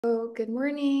Oh, good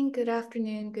morning, good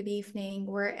afternoon, good evening,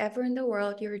 wherever in the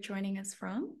world you're joining us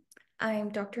from. I'm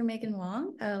Dr. Meagan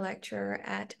Wong, a lecturer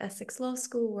at Essex Law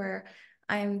School, where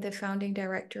I'm the founding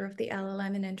director of the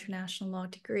LLM in International Law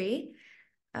degree.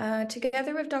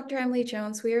 Together with Dr. Emily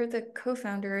Jones, we are the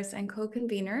co-founders and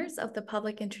co-conveners of the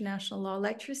Public International Law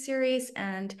Lecture Series,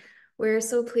 and we're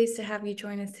so pleased to have you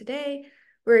join us today.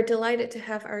 We're delighted to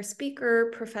have our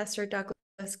speaker, Professor Douglas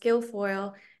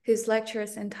Guilfoyle, whose lecture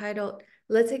is entitled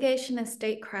Litigation as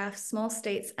Statecraft, Small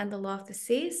States and the Law of the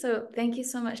Sea. So thank you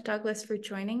so much, Douglas, for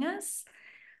joining us.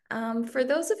 For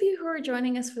those of you who are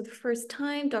joining us for the first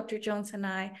time, Dr. Jones and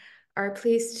I are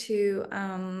pleased to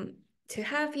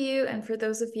have you. And for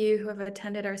those of you who have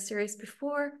attended our series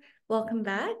before, welcome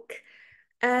back.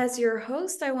 As your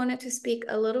host, I wanted to speak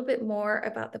a little bit more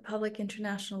about the Public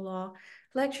International Law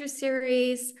lecture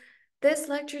series. This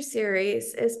lecture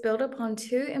series is built upon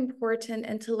two important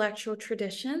intellectual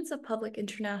traditions of public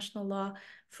international law: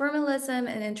 formalism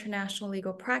and international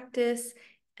legal practice,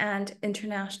 and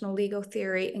international legal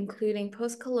theory, including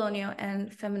post-colonial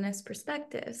and feminist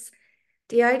perspectives.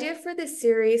 The idea for this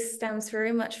series stems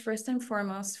very much first and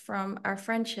foremost from our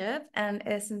friendship and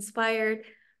is inspired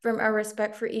from our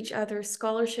respect for each other's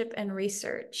scholarship and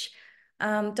research.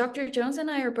 Dr. Jones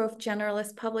and I are both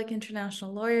generalist public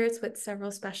international lawyers with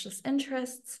several specialist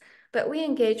interests, but we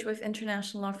engage with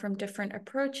international law from different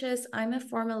approaches. I'm a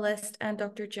formalist and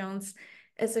Dr. Jones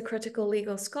is a critical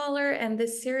legal scholar, and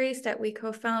this series that we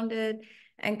co-founded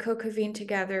and co-convened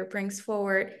together brings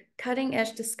forward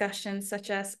cutting-edge discussions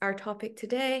such as our topic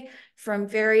today from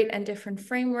varied and different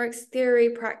frameworks,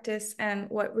 theory, practice, and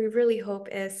what we really hope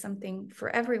is something for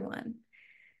everyone.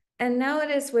 And now it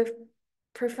is with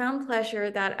profound pleasure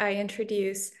that I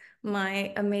introduce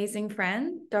my amazing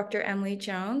friend, Dr. Emily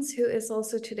Jones, who is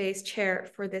also today's chair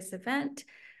for this event.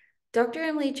 Dr.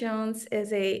 Emily Jones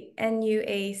is a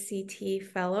NUACT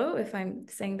fellow, if I'm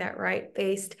saying that right,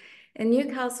 based in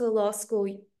Newcastle Law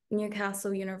School,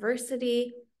 Newcastle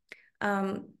University.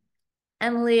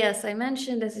 Emily, as I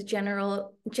mentioned, is a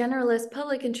generalist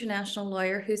public international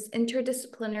lawyer whose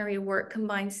interdisciplinary work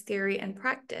combines theory and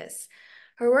practice.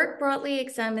 Her work broadly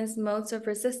examines modes of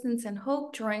resistance and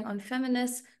hope, drawing on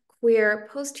feminist, queer,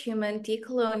 post-human,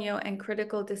 decolonial, and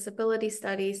critical disability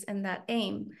studies in that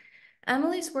aim.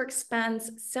 Emily's work spans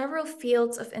several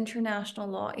fields of international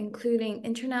law, including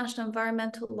international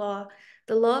environmental law,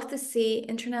 the law of the sea,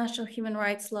 international human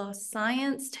rights law,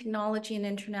 science, technology, and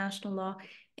international law,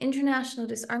 international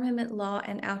disarmament law,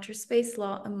 and outer space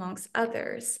law, amongst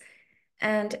others.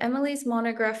 And Emily's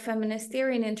monograph, Feminist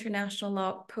Theory in International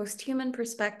Law, Post-Human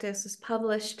Perspectives, was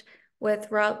published with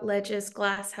Routledge's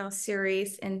Glasshouse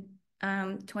series in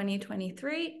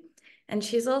 2023. And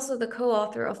she's also the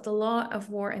co-author of The Law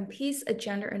of War and Peace, A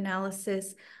Gender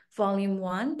Analysis, Volume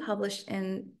 1, published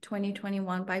in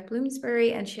 2021 by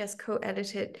Bloomsbury. And she has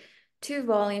co-edited 2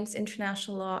 volumes,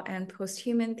 International Law and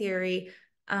Post-Human Theory,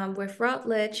 with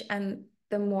Routledge, and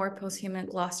the More Post-Human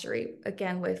Glossary,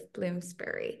 again with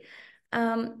Bloomsbury.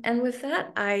 And with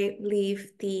that, I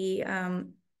leave the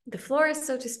floor,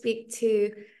 so to speak,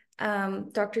 to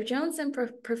Dr. Jones and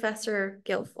Professor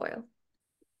Guilfoyle.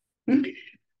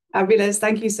 Fabulous.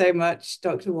 Thank you so much,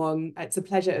 Dr. Wong. It's a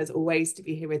pleasure, as always, to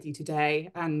be here with you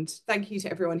today. And thank you to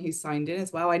everyone who's signed in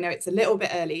as well. I know it's a little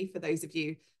bit early for those of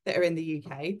you that are in the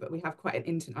UK, but we have quite an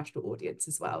international audience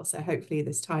as well. So hopefully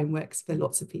this time works for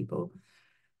lots of people.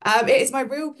 It is my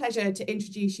real pleasure to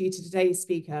introduce you to today's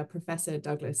speaker, Professor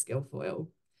Douglas Guilfoyle.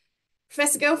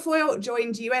 Professor Guilfoyle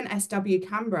joined UNSW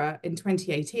Canberra in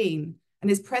 2018 and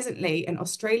is presently an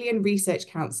Australian Research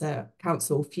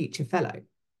Council Future Fellow.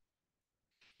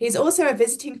 He is also a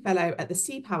visiting fellow at the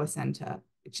Seapower Centre,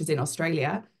 which is in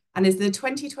Australia, and is the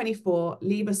 2024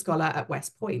 Lieber Scholar at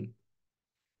West Point.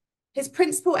 His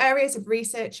principal areas of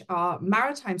research are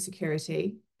maritime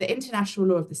security, the international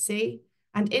law of the sea,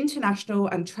 and international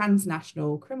and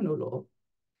transnational criminal law.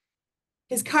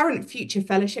 His current Future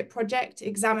Fellowship project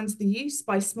examines the use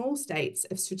by small states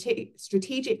of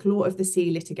strategic law of the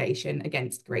sea litigation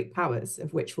against great powers,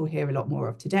 of which we'll hear a lot more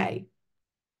of today.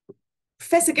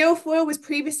 Professor Guilfoyle was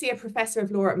previously a professor of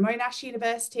law at Monash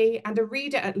University and a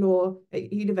reader at law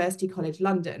at University College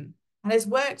London, and has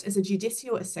worked as a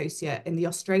judicial associate in the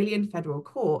Australian Federal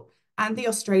Court and the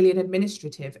Australian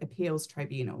Administrative Appeals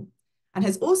Tribunal, and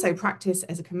has also practiced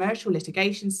as a commercial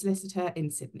litigation solicitor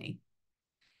in Sydney.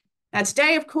 Now,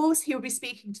 today, of course, he will be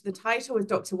speaking to the title, as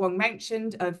Dr. Wong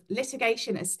mentioned, of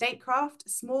Litigation as Statecraft,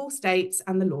 Small States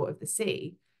and the Law of the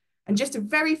Sea. And just a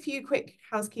very few quick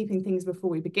housekeeping things before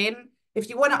we begin. If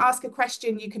you want to ask a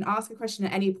question, you can ask a question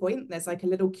at any point. There's like a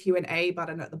little Q&A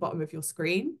button at the bottom of your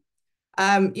screen.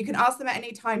 You can ask them at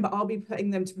any time, but I'll be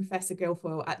putting them to Professor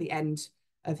Guilfoyle at the end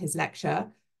of his lecture.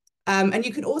 And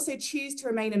you can also choose to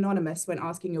remain anonymous when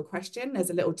asking your question. There's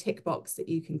a little tick box that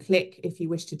you can click if you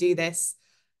wish to do this.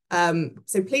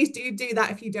 So please do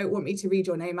that if you don't want me to read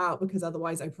your name out, because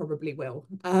otherwise I probably will.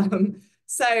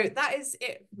 So that is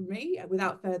it for me.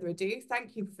 Without further ado,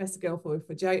 thank you, Professor Guilfoyle,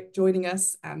 for joining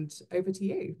us, and over to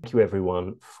you. Thank you,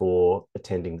 everyone, for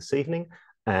attending this evening,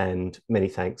 and many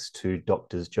thanks to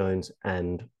Drs. Jones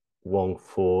and Wong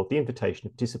for the invitation to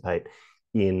participate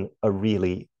in a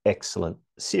really excellent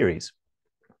series.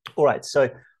 All right, so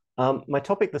my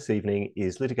topic this evening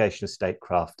is litigation of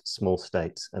statecraft, small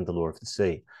states, and the law of the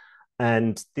sea.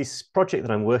 And this project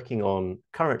that I'm working on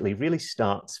currently really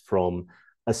starts from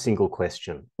a single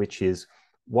question, which is,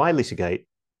 why litigate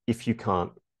if you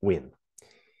can't win?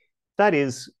 That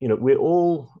is, we're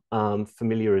all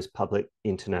familiar as public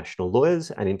international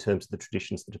lawyers, and in terms of the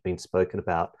traditions that have been spoken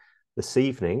about this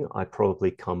evening, I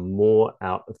probably come more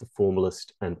out of the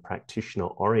formalist and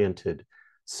practitioner-oriented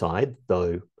side,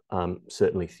 though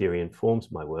certainly theory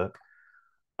informs my work.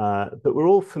 But we're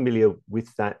all familiar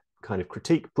with that kind of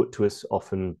critique put to us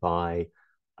often by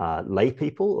lay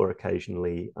people, or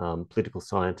occasionally political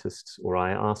scientists or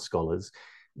IR scholars,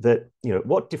 that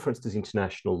what difference does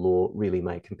international law really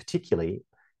make, and particularly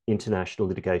international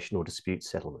litigation or dispute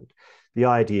settlement? The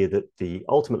idea that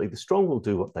ultimately the strong will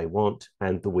do what they want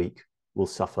and the weak will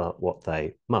suffer what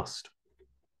they must.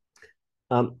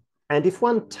 And if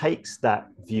one takes that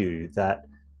view that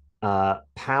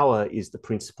power is the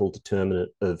principal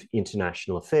determinant of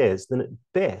international affairs, then at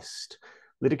best,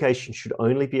 litigation should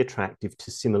only be attractive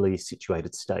to similarly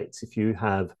situated states. If you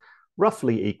have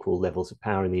roughly equal levels of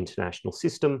power in the international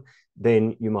system,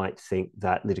 then you might think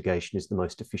that litigation is the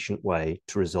most efficient way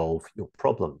to resolve your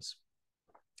problems.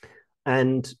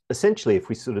 And essentially, if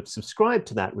we sort of subscribe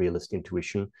to that realist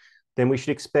intuition, then we should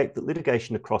expect that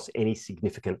litigation across any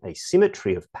significant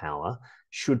asymmetry of power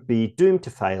should be doomed to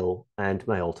fail and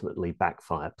may ultimately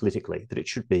backfire politically, that it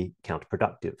should be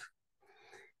counterproductive.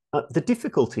 The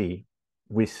difficulty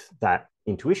with that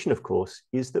intuition, of course,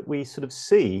 is that we sort of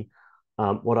see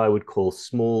what I would call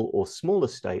small or smaller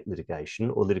state litigation,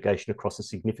 or litigation across a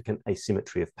significant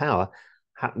asymmetry of power,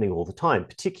 happening all the time,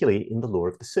 particularly in the law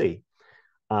of the sea.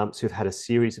 So we've had a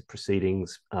series of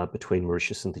proceedings between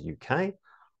Mauritius and the UK.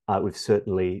 We've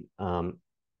certainly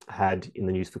had in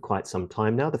the news for quite some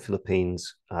time now the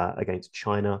Philippines against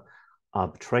China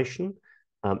arbitration,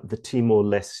 the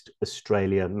Timor-Leste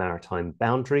Australia maritime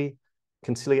boundary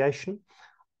conciliation.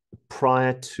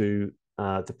 Prior to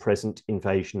the present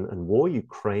invasion and war,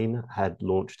 Ukraine had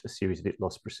launched a series of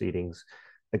it-loss proceedings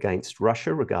against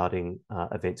Russia regarding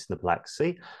events in the Black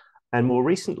Sea. And more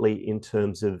recently, in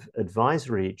terms of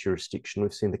advisory jurisdiction,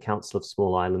 we've seen the Council of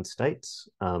Small Island States.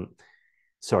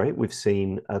 We've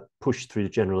seen a push through the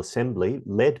General Assembly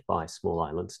led by small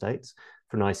island states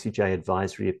for an ICJ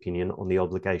advisory opinion on the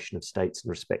obligation of states in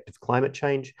respect of climate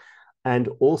change. And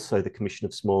also the Commission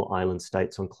of Small Island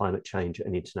States on Climate Change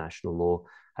and International Law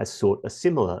has sought a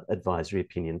similar advisory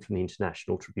opinion from the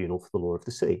International Tribunal for the Law of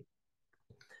the Sea.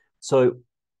 So,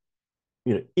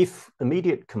 if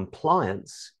immediate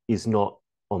compliance is not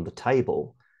on the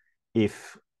table,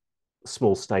 if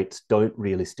small states don't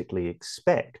realistically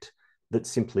expect that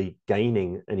simply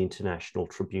gaining an international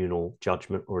tribunal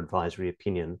judgment or advisory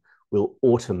opinion will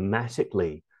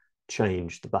automatically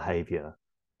change the behavior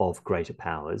of greater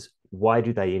powers, why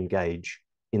do they engage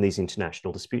in these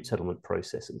international dispute settlement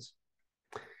processes?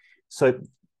 So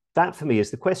that, for me,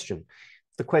 is the question.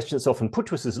 The question that's often put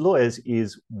to us as lawyers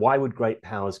is, why would great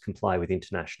powers comply with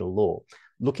international law?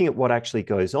 Looking at what actually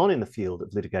goes on in the field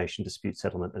of litigation, dispute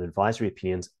settlement, and advisory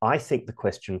opinions, I think the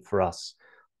question for us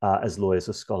as lawyers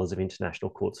or scholars of international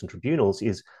courts and tribunals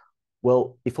is,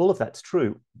 well, if all of that's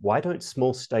true, why don't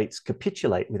small states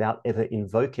capitulate without ever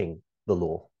invoking the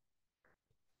law?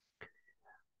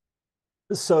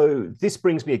 So this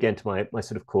brings me again to my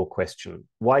sort of core question.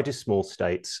 Why do small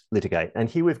states litigate? And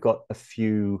here we've got a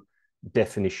few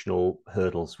definitional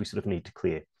hurdles we sort of need to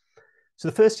clear. So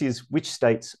the first is, which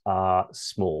states are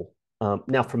small?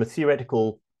 Now, from a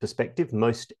theoretical perspective,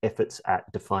 most efforts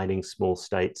at defining small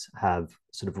states have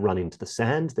sort of run into the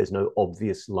sand. There's no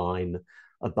obvious line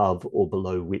above or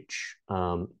below which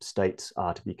states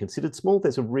are to be considered small.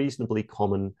 There's a reasonably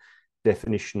common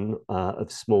definition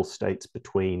of small states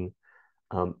between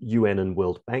UN and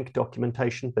World Bank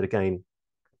documentation. But again,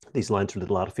 these lines are a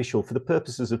little artificial. For the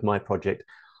purposes of my project,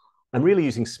 I'm really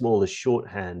using small as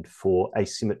shorthand for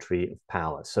asymmetry of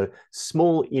power. So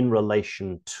small in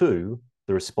relation to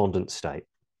the respondent state.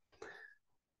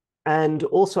 And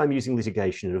also I'm using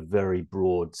litigation in a very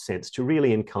broad sense to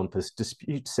really encompass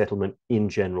dispute settlement in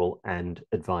general and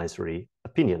advisory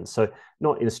opinions. So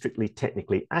not in a strictly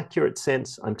technically accurate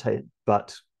sense,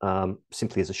 but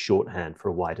simply as a shorthand for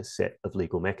a wider set of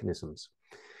legal mechanisms.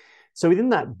 So within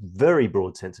that very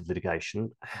broad sense of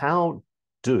litigation, how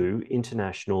do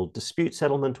international dispute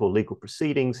settlement or legal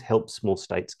proceedings help small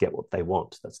states get what they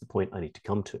want? That's the point I need to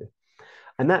come to.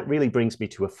 And that really brings me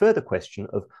to a further question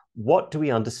of what do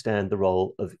we understand the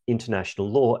role of international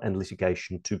law and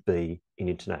litigation to be in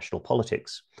international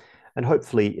politics? And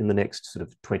hopefully in the next sort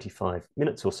of 25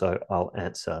 minutes or so, I'll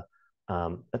answer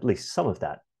at least some of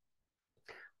that.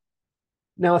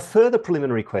 Now, a further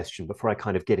preliminary question before I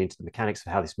kind of get into the mechanics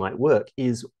of how this might work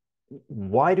is,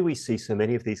 why do we see so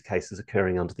many of these cases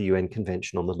occurring under the UN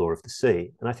Convention on the Law of the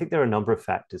Sea? And I think there are a number of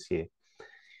factors here.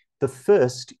 The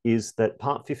first is that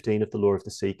Part 15 of the Law of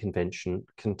the Sea Convention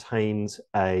contains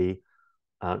a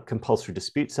compulsory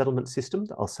dispute settlement system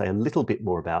that I'll say a little bit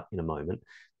more about in a moment,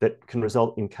 that can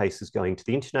result in cases going to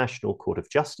the International Court of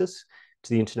Justice, to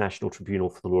the International Tribunal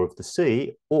for the Law of the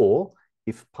Sea, or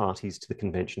if parties to the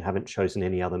convention haven't chosen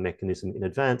any other mechanism in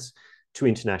advance, to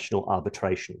international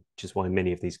arbitration, which is why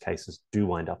many of these cases do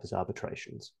wind up as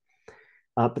arbitrations.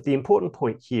 But the important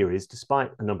point here is,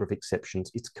 despite a number of exceptions,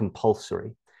 it's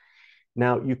compulsory.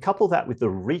 Now, you couple that with the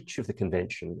reach of the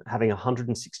convention, having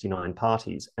 169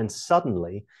 parties, and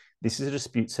suddenly this is a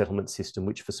dispute settlement system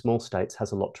which for small states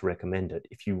has a lot to recommend it.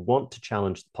 If you want to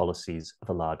challenge the policies of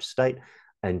a large state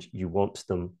and you want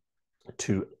them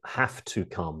to have to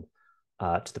come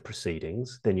to the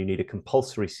proceedings, then you need a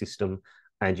compulsory system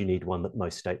and you need one that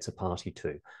most states are party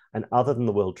to. And other than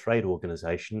the World Trade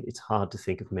Organization, it's hard to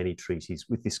think of many treaties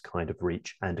with this kind of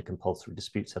reach and a compulsory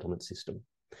dispute settlement system.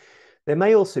 There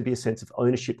may also be a sense of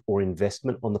ownership or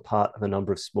investment on the part of a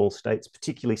number of small states,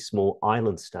 particularly small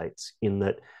island states, in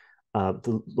that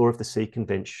the Law of the Sea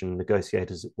Convention, negotiated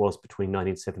as it was between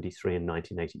 1973 and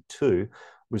 1982,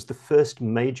 was the first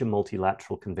major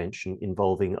multilateral convention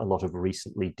involving a lot of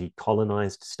recently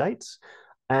decolonized states,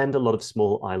 and a lot of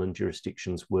small island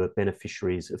jurisdictions were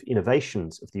beneficiaries of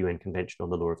innovations of the UN Convention on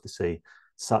the Law of the Sea,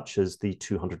 such as the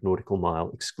 200 nautical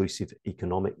mile exclusive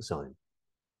economic zone.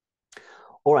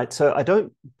 All right, so I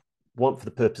don't want, for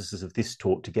the purposes of this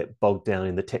talk, to get bogged down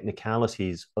in the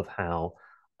technicalities of how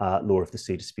Law of the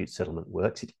Sea dispute settlement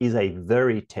works. It is a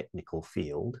very technical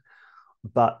field,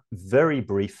 but very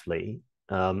briefly,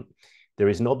 there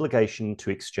is an obligation to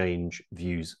exchange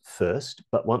views first,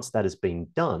 but once that has been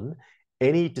done,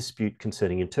 any dispute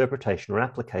concerning interpretation or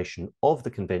application of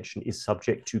the convention is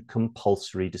subject to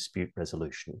compulsory dispute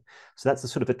resolution. So that's a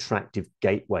sort of attractive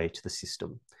gateway to the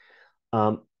system.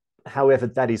 However,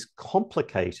 that is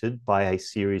complicated by a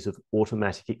series of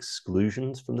automatic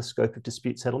exclusions from the scope of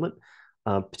dispute settlement,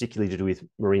 particularly to do with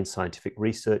marine scientific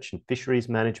research and fisheries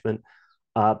management,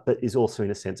 but is also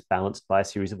in a sense balanced by a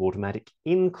series of automatic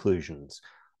inclusions.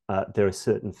 There are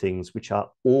certain things which are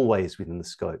always within the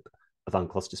scope of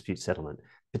UNCLOS dispute settlement,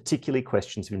 particularly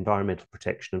questions of environmental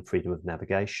protection and freedom of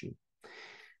navigation.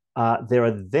 There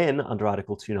are then, under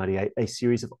Article 298, a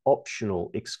series of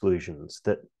optional exclusions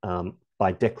that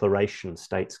by declaration,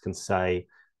 states can say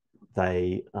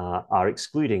they are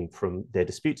excluding from their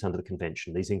disputes under the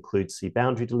convention. These include sea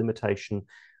boundary delimitation,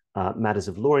 matters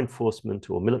of law enforcement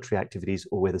or military activities,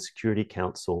 or where the Security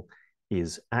Council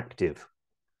is active.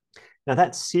 Now,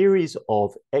 that series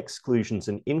of exclusions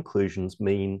and inclusions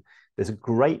mean there's a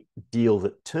great deal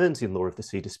that turns in Law of the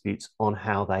Sea disputes on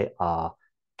how they are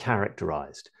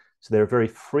characterized. So there are very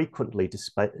frequently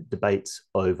debates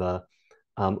over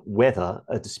whether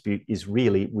a dispute is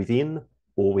really within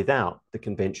or without the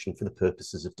convention for the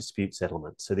purposes of dispute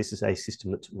settlement. So this is a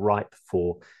system that's ripe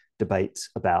for debates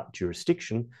about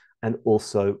jurisdiction, and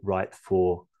also ripe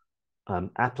for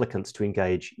applicants to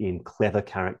engage in clever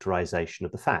characterization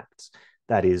of the facts.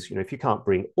 That is, if you can't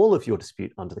bring all of your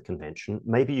dispute under the convention,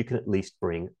 maybe you can at least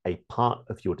bring a part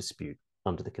of your dispute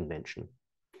under the convention.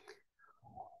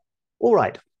 All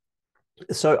right.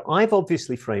 So I've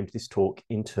obviously framed this talk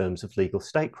in terms of legal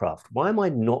statecraft. Why am I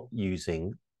not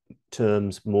using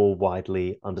terms more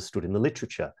widely understood in the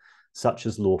literature, such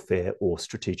as lawfare or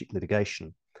strategic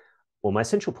litigation? Well, my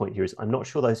central point here is I'm not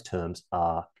sure those terms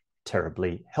are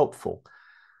terribly helpful.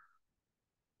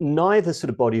 Neither sort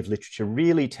of body of literature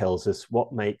really tells us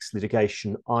what makes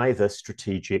litigation either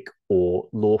strategic or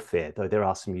lawfare, though there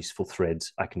are some useful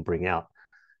threads I can bring out.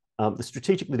 The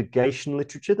strategic litigation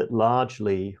literature that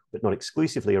largely, but not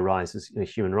exclusively, arises in a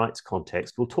human rights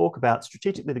context will talk about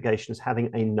strategic litigation as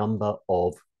having a number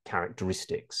of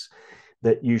characteristics.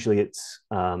 That usually it's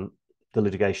the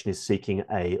litigation is seeking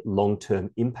a long-term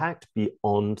impact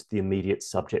beyond the immediate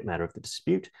subject matter of the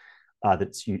dispute,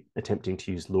 that's attempting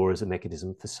to use law as a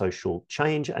mechanism for social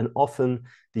change. And often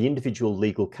the individual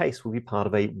legal case will be part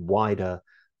of a wider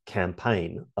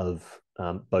campaign of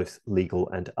both legal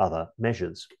and other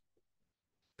measures.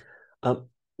 The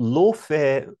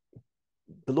lawfare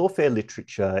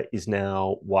literature is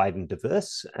now wide and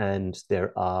diverse, and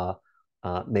there are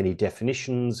many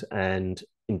definitions and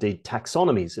indeed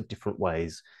taxonomies of different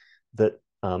ways that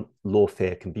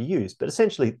lawfare can be used. But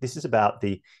essentially, this is about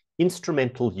the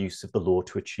instrumental use of the law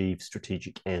to achieve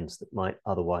strategic ends that might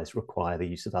otherwise require the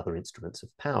use of other instruments of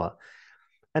power.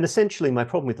 And essentially, my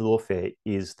problem with lawfare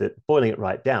is that, boiling it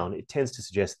right down, it tends to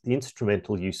suggest the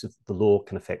instrumental use of the law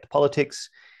can affect politics,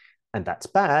 and that's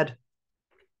bad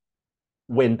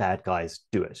when bad guys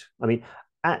do it. I mean,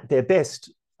 at their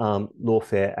best,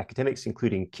 lawfare academics,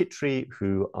 including Kittrey,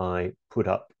 who I put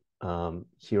up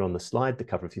here on the slide, the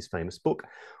cover of his famous book,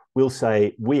 will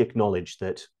say, we acknowledge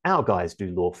that our guys do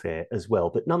lawfare as well,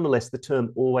 but nonetheless, the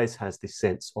term always has this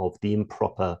sense of the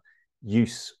improper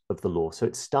use of the law. So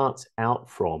it starts out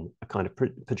from a kind of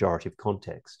pejorative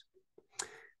context.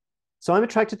 So I'm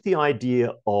attracted to the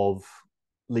idea of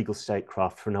legal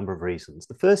statecraft for a number of reasons.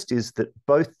 The first is that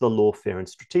both the lawfare and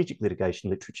strategic litigation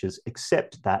literatures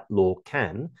accept that law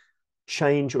can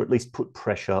change or at least put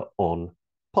pressure on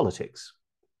politics.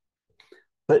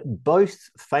 But both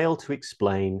fail to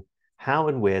explain how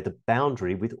and where the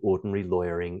boundary with ordinary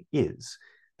lawyering is.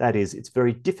 That is, it's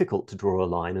very difficult to draw a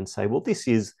line and say, well, this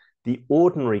is the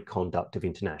ordinary conduct of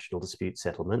international dispute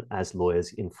settlement as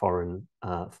lawyers in foreign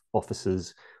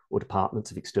offices or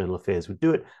departments of external affairs would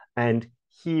do it. And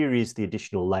here is the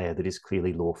additional layer that is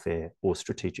clearly lawfare or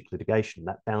strategic litigation.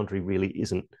 That boundary really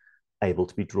isn't able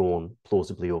to be drawn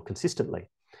plausibly or consistently.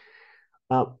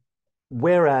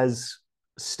 Whereas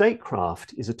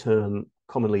statecraft is a term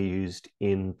commonly used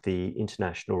in the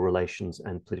international relations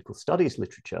and political studies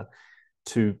literature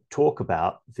to talk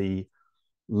about the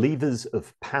levers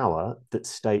of power that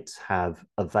states have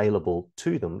available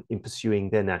to them in pursuing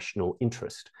their national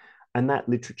interest. And that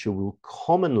literature will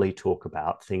commonly talk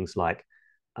about things like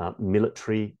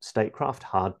military statecraft,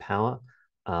 hard power,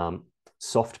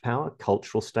 soft power,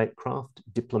 cultural statecraft,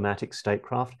 diplomatic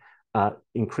statecraft,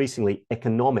 increasingly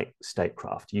economic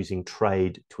statecraft, using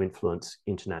trade to influence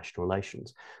international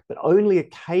relations. But only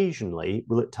occasionally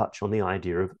will it touch on the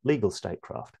idea of legal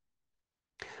statecraft.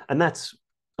 And that's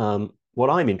what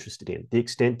I'm interested in, the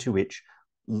extent to which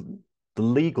the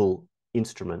legal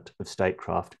instrument of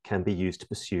statecraft can be used to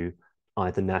pursue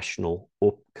either national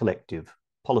or collective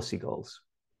policy goals.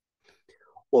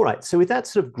 All right, so with that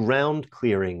sort of ground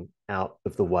clearing out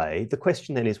of the way, the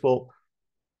question then is, well,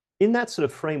 in that sort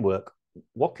of framework,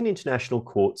 what can international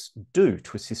courts do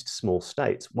to assist small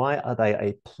states? Why are they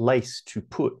a place to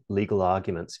put legal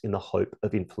arguments in the hope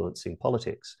of influencing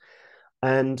politics?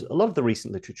 And a lot of the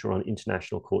recent literature on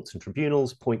international courts and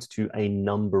tribunals points to a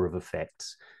number of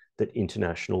effects that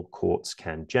international courts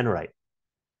can generate.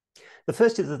 The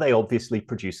first is that they obviously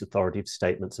produce authoritative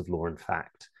statements of law and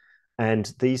fact,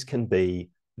 and these can be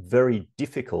very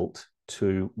difficult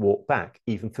to walk back,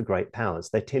 even for great powers.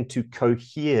 They tend to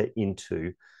cohere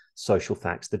into social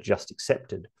facts that are just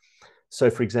accepted.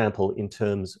 So, for example, in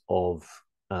terms of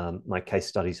my case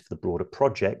studies for the broader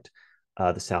project,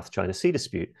 the South China Sea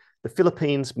dispute, the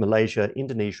Philippines, Malaysia,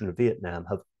 Indonesia, and Vietnam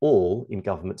have all, in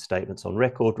government statements on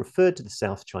record, referred to the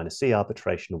South China Sea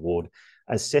Arbitration Award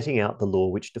as setting out the law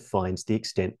which defines the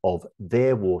extent of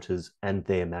their waters and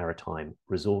their maritime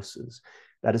resources.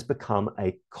 That has become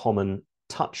a common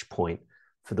touch point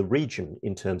for the region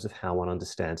in terms of how one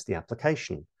understands the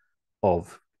application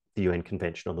of the UN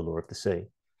Convention on the Law of the Sea.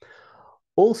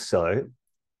 Also,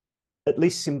 at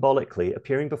least symbolically,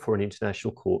 appearing before an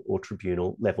international court or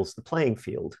tribunal levels the playing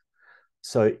field.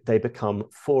 So they become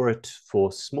for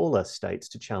smaller states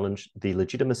to challenge the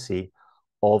legitimacy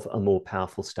of a more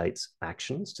powerful state's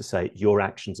actions, to say your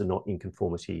actions are not in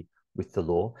conformity with the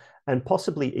law, and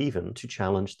possibly even to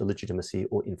challenge the legitimacy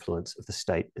or influence of the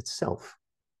state itself.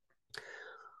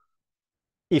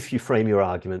 If you frame your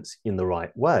arguments in the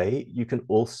right way, you can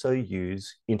also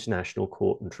use international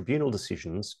court and tribunal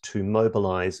decisions to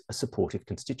mobilize a supportive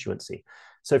constituency.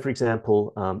 So, for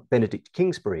example, Benedict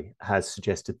Kingsbury has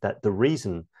suggested that the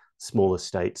reason smaller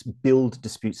states build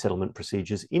dispute settlement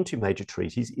procedures into major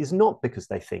treaties is not because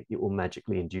they think it will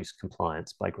magically induce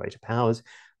compliance by greater powers,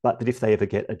 but that if they ever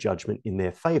get a judgment in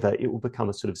their favor, it will become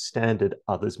a sort of standard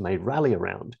others may rally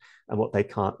around. And what they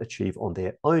can't achieve on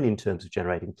their own in terms of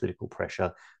generating political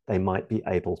pressure, they might be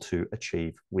able to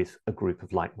achieve with a group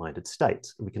of like-minded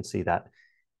states. And we can see that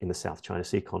in the South China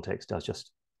Sea context I was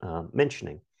just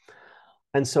mentioning.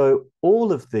 And so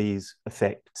all of these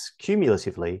effects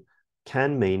cumulatively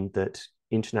can mean that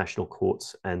international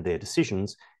courts and their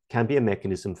decisions can be a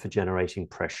mechanism for generating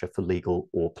pressure for legal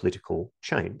or political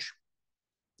change.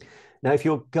 Now, if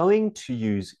you're going to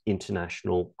use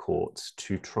international courts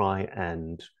to try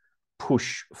and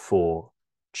push for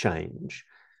change,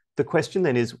 the question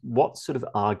then is, what sort of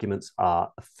arguments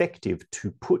are effective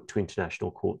to put to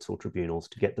international courts or tribunals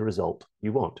to get the result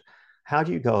you want? How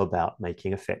do you go about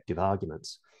making effective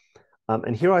arguments?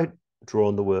 And here I draw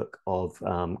on the work of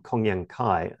Kongyang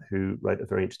Kai, who wrote a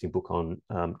very interesting book on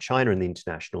China and the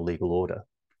international legal order.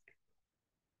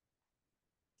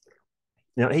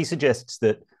 Now, he suggests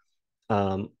that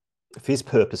for his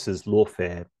purposes,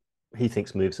 lawfare, he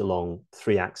thinks, moves along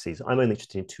 3 axes. I'm only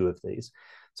interested in 2 of these.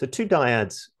 So 2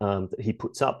 dyads that he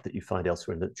puts up that you find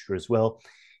elsewhere in literature as well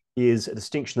is a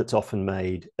distinction that's often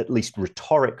made, at least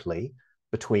rhetorically,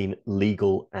 between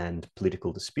legal and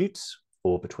political disputes,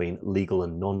 or between legal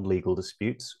and non-legal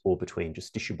disputes, or between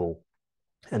justiciable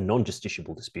and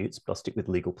non-justiciable disputes, but I'll stick with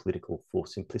legal political for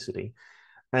simplicity,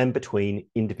 and between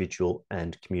individual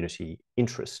and community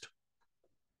interest.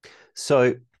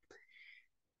 So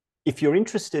if you're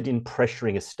interested in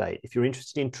pressuring a state, if you're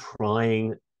interested in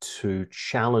trying to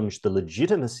challenge the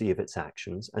legitimacy of its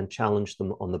actions and challenge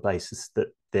them on the basis that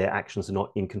their actions are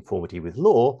not in conformity with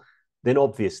law, then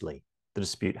obviously the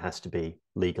dispute has to be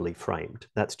legally framed.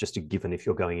 That's just a given if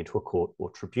you're going into a court or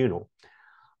tribunal.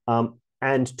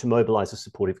 And to mobilize a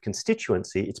supportive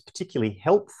constituency, it's particularly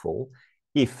helpful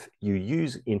if you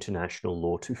use international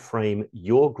law to frame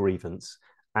your grievance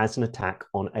as an attack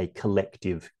on a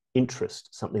collective interest,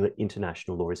 something that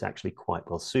international law is actually quite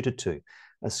well suited to,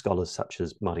 as scholars such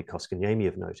as Marty Koskaniemi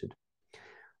have noted.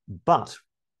 But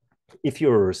if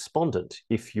you're a respondent,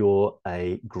 if you're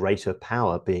a greater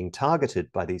power being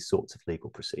targeted by these sorts of legal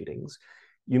proceedings,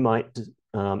 you might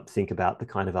think about the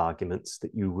kind of arguments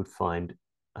that you would find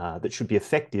that should be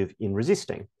effective in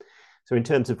resisting. So in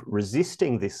terms of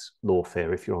resisting this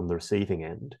lawfare, if you're on the receiving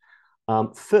end,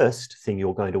 first thing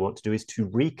you're going to want to do is to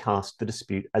recast the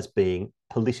dispute as being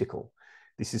political.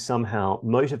 This is somehow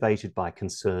motivated by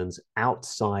concerns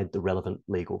outside the relevant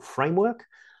legal framework.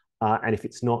 And if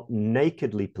it's not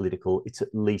nakedly political, it's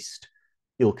at least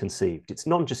ill-conceived. It's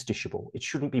non-justiciable. It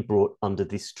shouldn't be brought under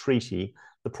this treaty.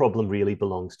 The problem really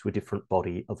belongs to a different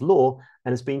body of law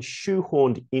and has been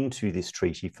shoehorned into this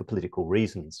treaty for political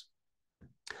reasons.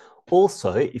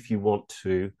 Also, if you want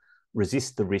to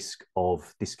resist the risk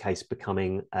of this case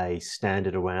becoming a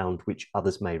standard around which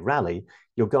others may rally,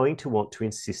 you're going to want to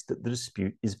insist that the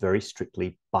dispute is very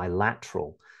strictly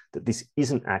bilateral, that this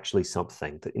isn't actually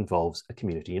something that involves a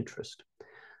community interest.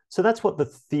 So that's what the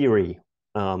theory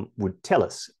would tell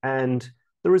us. And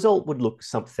the result would look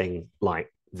something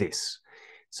like this.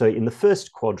 So in the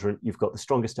first quadrant, you've got the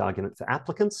strongest argument for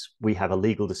applicants. We have a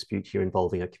legal dispute here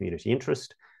involving a community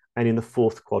interest. And in the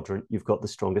fourth quadrant, you've got the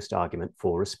strongest argument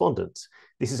for respondents.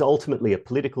 This is ultimately a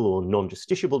political or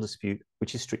non-justiciable dispute,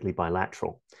 which is strictly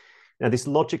bilateral. Now, this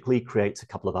logically creates a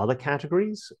couple of other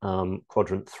categories.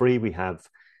 Quadrant 3, we have,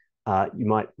 you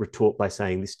might retort by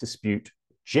saying this dispute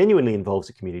genuinely involves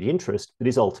a community interest, but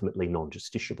is ultimately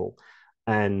non-justiciable.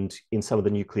 And in some of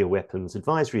the nuclear weapons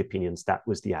advisory opinions, that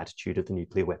was the attitude of the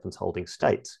nuclear weapons holding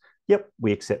states. Yep,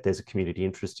 we accept there's a community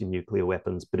interest in nuclear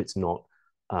weapons, but it's not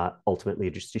ultimately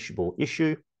a justiciable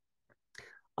issue.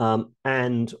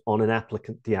 And on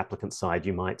the applicant side,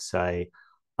 you might say,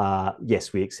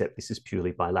 yes, we accept this is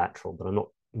purely bilateral, but I'm not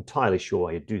entirely sure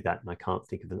why you do that, and I can't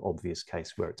think of an obvious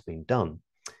case where it's been done.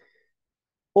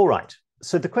 All right,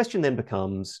 so the question then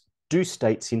becomes, do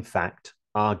states in fact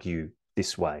argue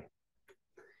this way?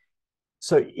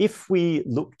 So if we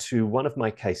look to one of my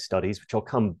case studies, which I'll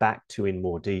come back to in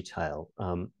more detail,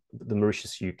 the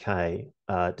Mauritius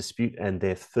UK dispute and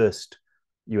their first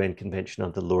UN Convention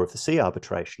under the Law of the Sea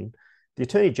arbitration, the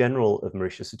Attorney General of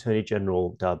Mauritius, Attorney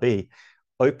General Darby,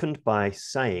 opened by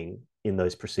saying in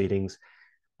those proceedings,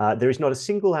 there is not a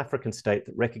single African state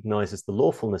that recognises the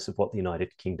lawfulness of what the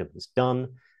United Kingdom has done.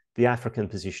 The African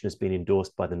position has been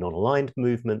endorsed by the Non-Aligned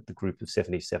Movement, the Group of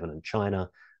 77 and China,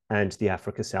 and the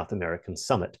Africa-South American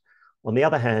Summit. On the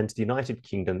other hand, the United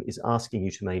Kingdom is asking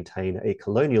you to maintain a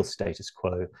colonial status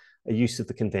quo, a use of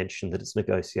the convention that its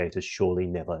negotiators surely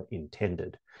never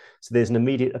intended. So there's an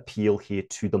immediate appeal here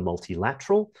to the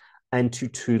multilateral and to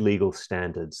 2 legal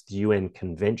standards, the UN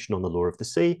Convention on the Law of the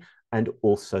Sea and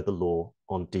also the law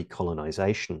on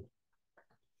decolonization.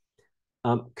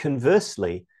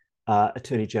 Conversely,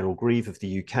 Attorney General Grieve of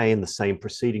the UK in the same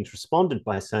proceedings responded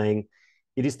by saying,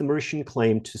 it is the Mauritian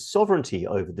claim to sovereignty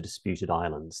over the disputed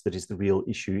islands that is the real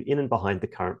issue in and behind the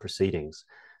current proceedings.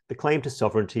 the claim to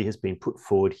sovereignty has been put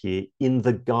forward here in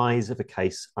the guise of a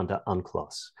case under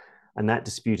UNCLOS. And that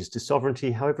dispute as to sovereignty,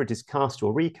 however it is cast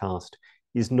or recast,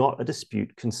 is not a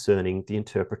dispute concerning the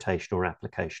interpretation or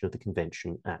application of the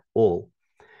convention at all.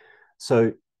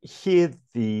 So here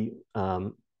the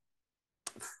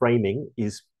framing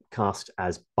is cast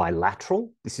as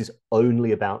bilateral. This is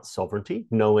only about sovereignty.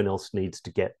 No one else needs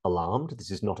to get alarmed.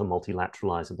 This is not a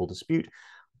multilateralizable dispute.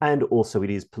 And also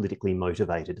it is politically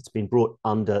motivated. It's been brought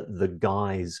under the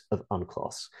guise of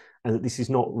UNCLOS, and that this is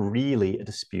not really a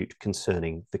dispute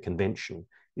concerning the convention.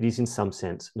 It is in some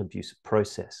sense an abusive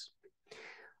process.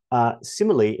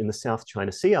 Similarly, in the South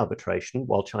China Sea arbitration,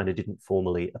 while China didn't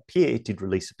formally appear, it did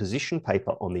release a position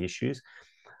paper on the issues.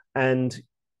 And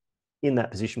in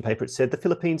that position paper, it said the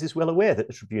Philippines is well aware that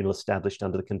the tribunal established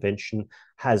under the convention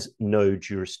has no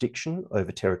jurisdiction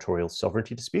over territorial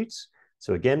sovereignty disputes.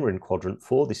 So again, we're in quadrant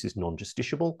 4. This is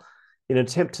non-justiciable. In an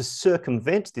attempt to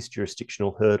circumvent this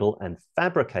jurisdictional hurdle and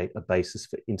fabricate a basis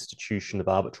for institution of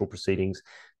arbitral proceedings,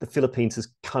 the Philippines has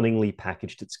cunningly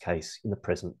packaged its case in the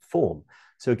present form.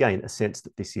 So again, a sense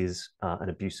that this is an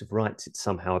abuse of rights. It's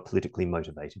somehow a politically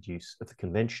motivated use of the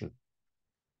convention.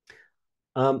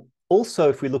 Also,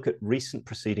 if we look at recent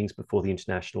proceedings before the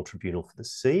International Tribunal for the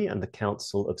Sea and the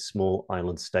Council of Small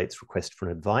Island States' request for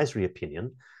an advisory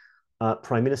opinion,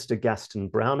 Prime Minister Gaston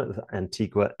Brown of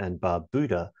Antigua and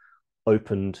Barbuda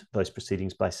opened those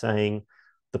proceedings by saying,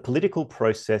 the political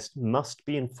process must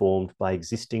be informed by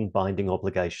existing binding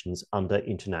obligations under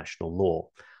international law.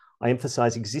 I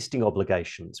emphasize existing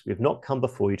obligations. We have not come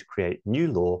before you to create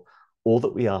new law. All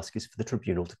that we ask is for the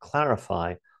tribunal to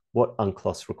clarify what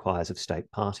UNCLOS requires of state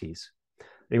parties.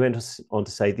 He went on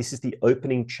to say, this is the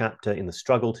opening chapter in the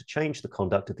struggle to change the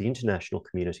conduct of the international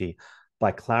community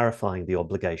by clarifying the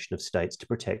obligation of states to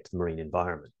protect the marine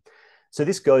environment. So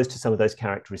this goes to some of those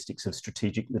characteristics of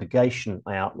strategic litigation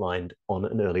I outlined on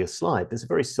an earlier slide. There's a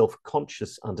very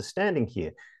self-conscious understanding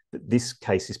here that this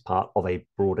case is part of a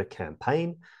broader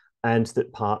campaign, and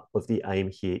that part of the aim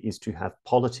here is to have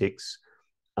politics,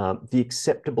 the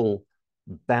acceptable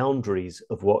boundaries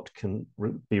of what can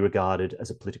be regarded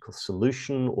as a political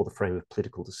solution or the frame of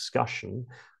political discussion,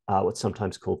 what's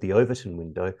sometimes called the Overton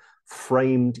window,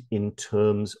 framed in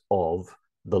terms of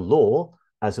the law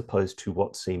as opposed to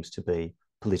what seems to be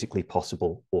politically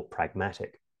possible or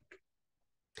pragmatic.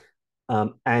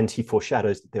 And he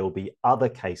foreshadows that there will be other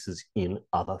cases in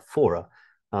other fora,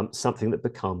 something that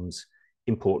becomes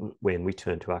important when we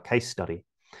turn to our case study.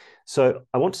 So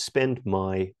I want to spend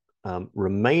my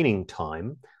remaining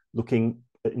time looking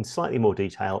in slightly more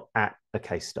detail at a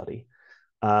case study.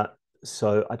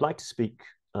 So I'd like to speak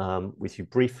with you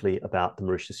briefly about the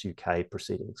Mauritius UK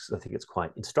proceedings. I think it's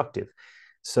quite instructive.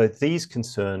 So these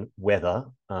concern whether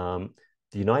the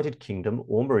United Kingdom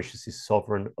or Mauritius is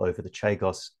sovereign over the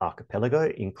Chagos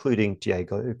archipelago, including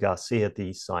Diego Garcia,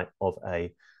 the site of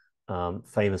a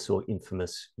famous or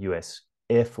infamous US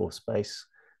Air Force base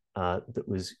that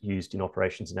was used in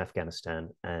operations in Afghanistan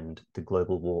and the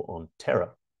global war on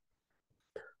terror.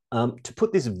 To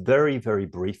put this very, very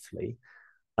briefly,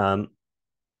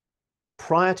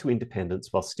 prior to independence,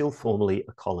 while still formally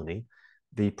a colony,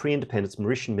 the pre-independence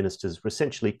Mauritian ministers were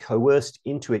essentially coerced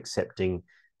into accepting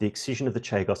the excision of the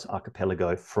Chagos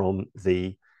archipelago from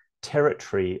the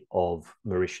territory of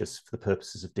Mauritius for the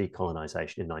purposes of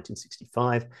decolonization in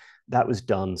 1965. That was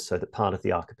done so that part of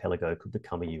the archipelago could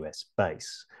become a US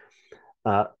base.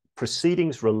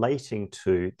 Proceedings relating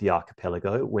to the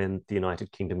archipelago, when the United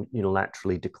Kingdom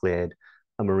unilaterally declared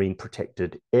a marine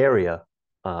protected area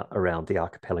around the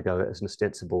archipelago as an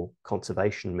ostensible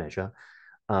conservation measure,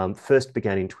 first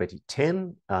began in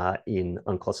 2010 in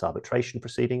UNCLOS arbitration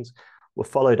proceedings, were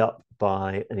followed up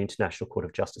by an International Court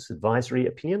of Justice advisory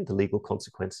opinion, the legal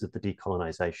consequences of the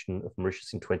decolonization of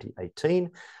Mauritius in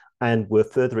 2018, and were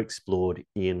further explored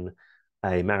in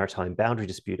a maritime boundary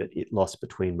dispute at ITLOS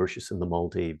between Mauritius and the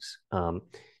Maldives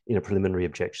in a preliminary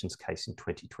objections case in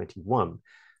 2021.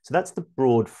 So that's the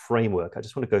broad framework. I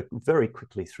just want to go very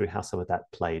quickly through how some of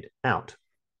that played out.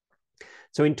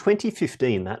 So in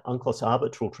 2015, that UNCLOS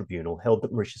Arbitral Tribunal held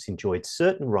that Mauritius enjoyed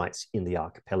certain rights in the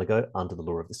archipelago under the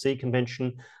Law of the Sea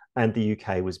Convention, and the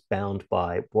UK was bound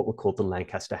by what were called the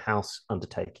Lancaster House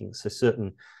undertakings, so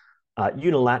certain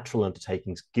unilateral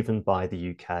undertakings given by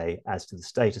the UK as to the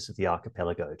status of the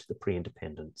archipelago to the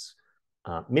pre-independence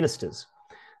ministers.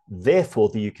 Therefore,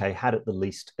 the UK had at the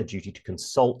least a duty to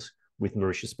consult with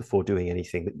Mauritius before doing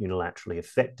anything that unilaterally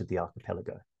affected the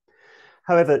archipelago.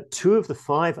 However, 2 of the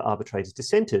 5 arbitrators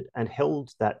dissented and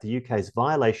held that the UK's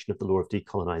violation of the law of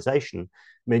decolonisation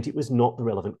meant it was not the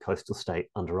relevant coastal state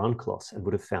under UNCLOS, and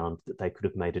would have found that they could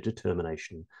have made a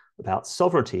determination about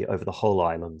sovereignty over the whole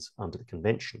islands under the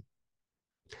convention.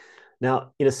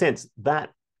 Now, in a sense,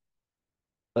 that,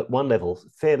 at one level,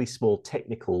 fairly small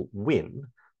technical win,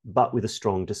 but with a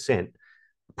strong dissent,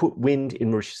 put wind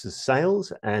in Mauritius's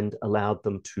sails and allowed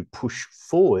them to push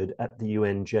forward at the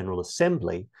UN General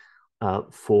Assembly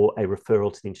for a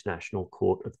referral to the International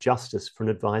Court of Justice for an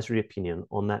advisory opinion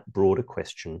on that broader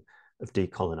question of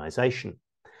decolonisation.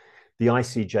 The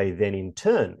ICJ then in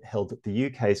turn held that the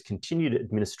UK's continued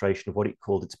administration of what it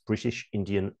called its British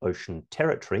Indian Ocean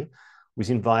Territory was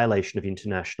in violation of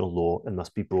international law and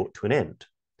must be brought to an end.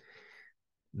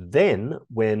 Then,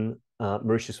 when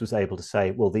Mauritius was able to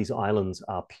say, well, these islands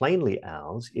are plainly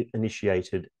ours, it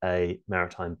initiated a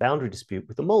maritime boundary dispute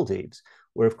with the Maldives,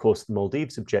 where, of course, the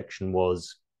Maldives' objection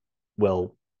was,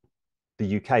 well,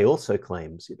 the UK also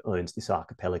claims it owns this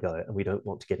archipelago, and we don't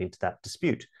want to get into that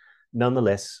dispute.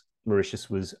 Nonetheless, Mauritius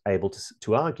was able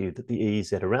to argue that the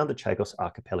EEZ around the Chagos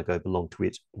archipelago belonged to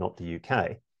it, not the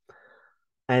UK.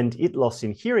 And it lost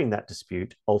in hearing that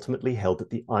dispute, ultimately held that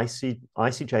the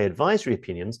ICJ advisory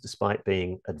opinions, despite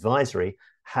being advisory,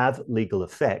 have legal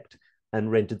effect, and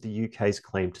rendered the UK's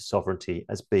claim to sovereignty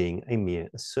as being a mere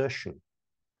assertion.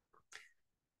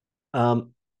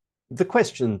 The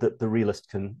question that the realist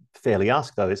can fairly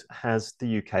ask, though, is, has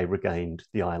the UK regained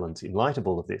the islands in light of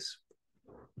all of this?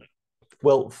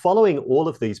 Well, following all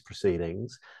of these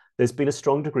proceedings, there's been a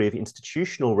strong degree of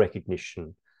institutional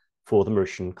recognition for the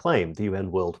Mauritian claim. The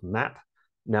UN World Map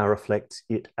now reflects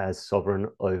it as sovereign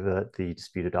over the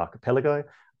disputed archipelago,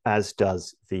 as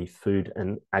does the Food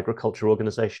and Agriculture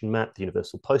Organization map, the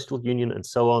Universal Postal Union, and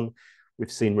so on.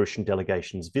 We've seen Mauritian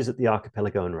delegations visit the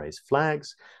archipelago and raise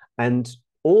flags. And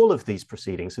all of these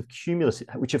proceedings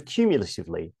which have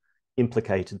cumulatively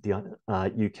implicated the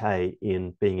UK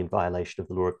in being in violation of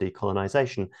the law of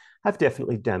decolonisation, have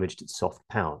definitely damaged its soft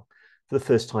power. For the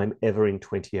first time ever in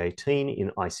 2018,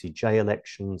 in ICJ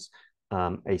elections,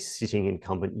 a sitting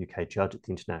incumbent UK judge at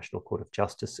the International Court of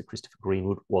Justice, Sir Christopher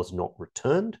Greenwood, was not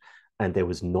returned, and there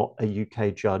was not a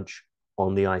UK judge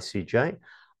on the ICJ.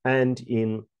 And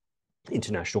in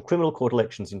International Criminal Court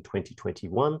elections in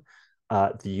 2021,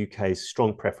 the UK's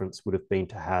strong preference would have been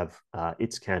to have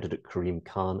its candidate Karim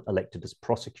Khan elected as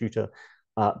prosecutor,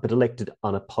 but elected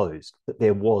unopposed. But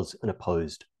there was an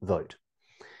opposed vote.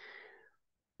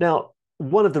 Now,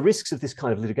 one of the risks of this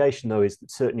kind of litigation, though, is that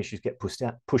certain issues get pushed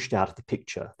out of the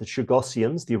picture. The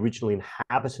Chagossians, the original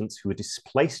inhabitants who were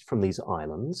displaced from these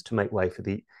islands to make way for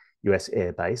the US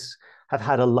air base, have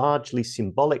had a largely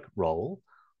symbolic role,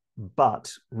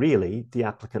 but really the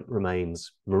applicant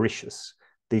remains Mauritius.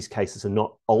 These cases are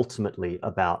not ultimately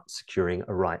about securing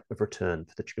a right of return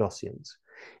for the Chagossians.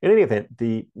 In any event,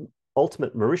 the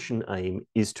ultimate Mauritian aim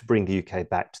is to bring the UK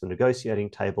back to the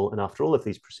negotiating table, and after all of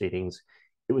these proceedings,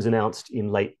 it was announced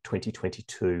in late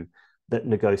 2022 that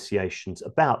negotiations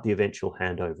about the eventual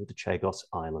handover of the Chagos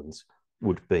Islands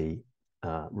would be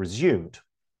resumed.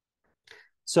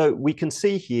 So we can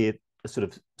see here a sort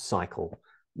of cycle.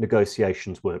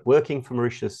 Negotiations weren't working for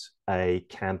Mauritius, a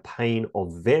campaign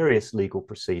of various legal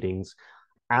proceedings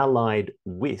allied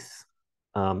with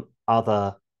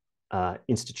other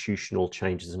institutional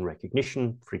changes and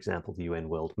recognition, for example, the UN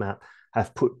World Map,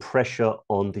 have put pressure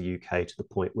on the UK to the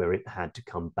point where it had to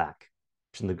come back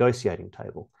to the negotiating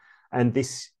table. And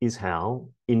this is how,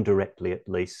 indirectly at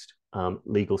least,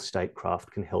 legal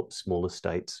statecraft can help smaller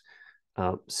states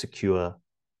secure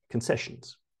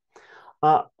concessions.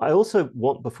 I also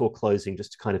want, before closing,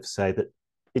 just to kind of say that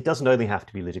it doesn't only have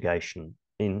to be litigation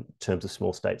in terms of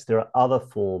small states. There are other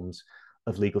forms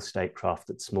of legal statecraft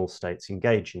that small states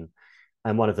engage in,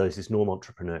 and one of those is norm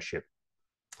entrepreneurship.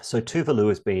 So Tuvalu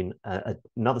has been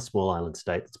another small island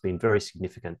state that's been very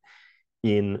significant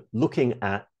in looking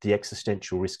at the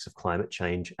existential risks of climate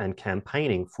change and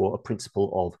campaigning for a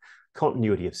principle of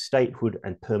continuity of statehood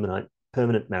and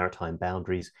permanent maritime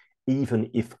boundaries,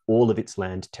 even if all of its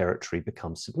land territory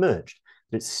becomes submerged.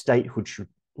 That its statehood should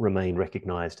remain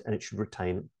recognised and it should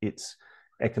retain its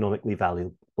economically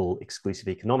valuable exclusive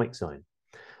economic zone.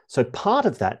 So part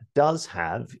of that does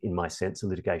have, in my sense, a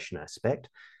litigation aspect.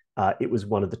 It was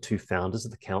one of the 2 founders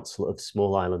of the Council of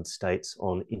Small Island States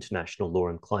on International Law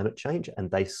and Climate Change,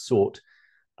 and they sought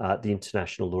the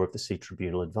International Law of the Sea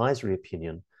Tribunal advisory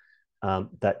opinion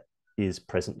that is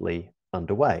presently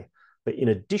underway. But in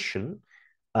addition,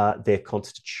 their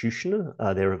constitution,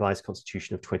 their revised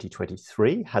constitution of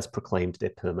 2023, has proclaimed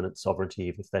their permanent sovereignty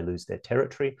even if they lose their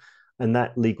territory. And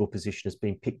that legal position has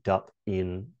been picked up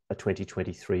in a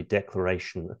 2023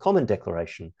 declaration, a common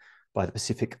declaration by the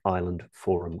Pacific Island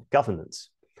Forum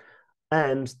governments.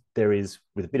 And there is,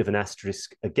 with a bit of an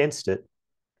asterisk against it,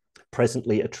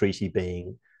 presently a treaty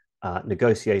being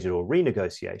negotiated or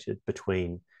renegotiated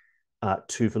between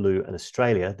Tuvalu and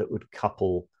Australia that would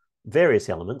couple various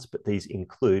elements, but these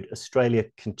include Australia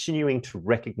continuing to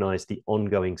recognise the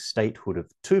ongoing statehood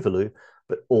of Tuvalu,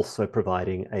 but also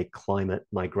providing a climate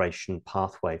migration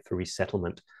pathway for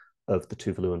resettlement of the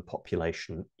Tuvaluan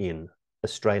population in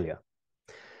Australia.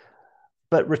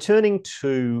 But returning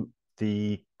to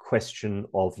the question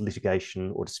of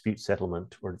litigation or dispute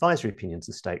settlement or advisory opinions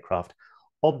of statecraft,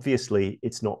 obviously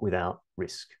it's not without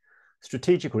risk.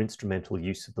 Strategic or instrumental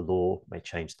use of the law may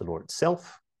change the law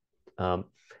itself.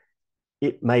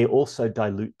 It may also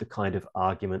dilute the kind of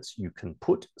arguments you can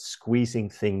put. Squeezing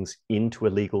things into a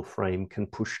legal frame can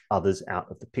push others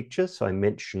out of the picture. So I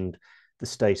mentioned the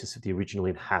status of the original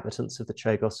inhabitants of the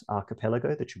Chagos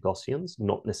archipelago, the Chagossians,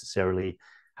 not necessarily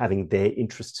having their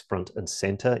interests front and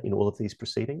center in all of these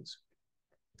proceedings.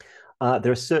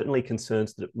 There are certainly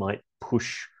concerns that it might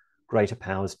push greater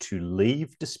powers to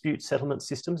leave dispute settlement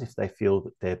systems if they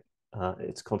feel that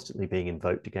it's constantly being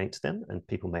invoked against them, and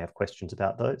people may have questions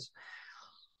about those.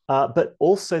 But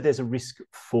also there's a risk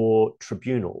for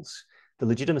tribunals. The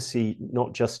legitimacy,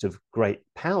 not just of great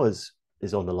powers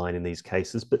is on the line in these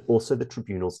cases, but also the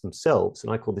tribunals themselves.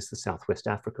 And I call this the Southwest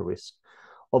Africa risk.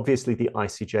 Obviously, the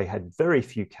ICJ had very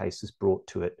few cases brought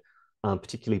to it,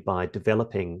 particularly by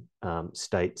developing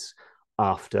states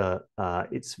after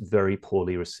its very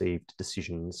poorly received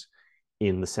decisions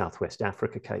in the Southwest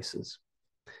Africa cases.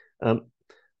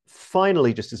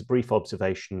 Finally, just as a brief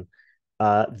observation,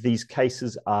 these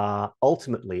cases are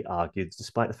ultimately argued,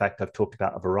 despite the fact I've talked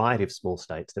about a variety of small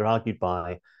states, they're argued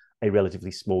by a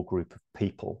relatively small group of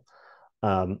people.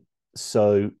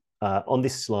 So on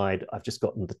this slide, I've just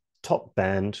gotten the top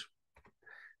band.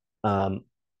 I've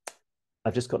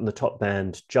just gotten the top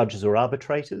band judges or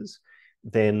arbitrators,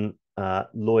 then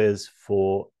lawyers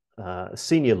for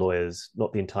senior lawyers,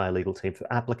 not the entire legal team,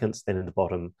 for applicants, then in the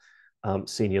bottom,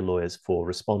 senior lawyers for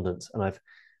respondents. And I've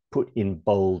put in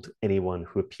bold anyone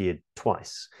who appeared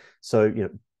twice. So, you know,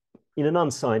 in an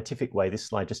unscientific way, this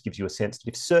slide just gives you a sense that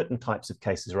if certain types of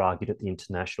cases are argued at the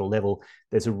international level,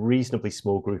 there's a reasonably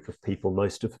small group of people,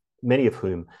 many of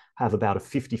whom have about a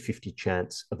 50-50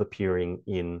 chance of appearing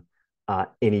in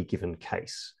any given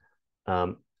case.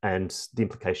 And the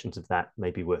implications of that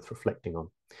may be worth reflecting on.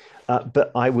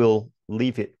 But I will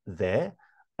leave it there.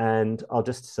 And I'll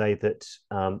just say that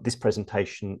this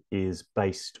presentation is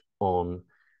based on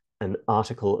an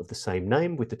article of the same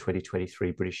name with the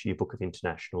 2023 British Yearbook of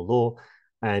International Law.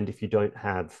 And if you don't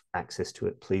have access to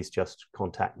it, please just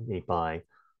contact me by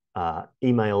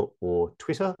email or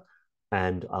Twitter,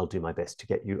 and I'll do my best to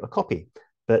get you a copy.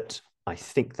 But I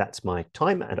think that's my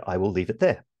time, and I will leave it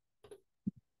there.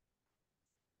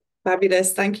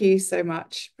 Fabulous. Thank you so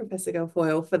much, Professor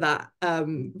Guilfoyle, for that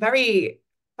very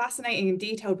fascinating and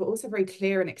detailed, but also very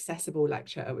clear and accessible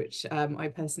lecture, which I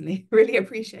personally really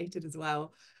appreciated as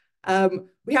well.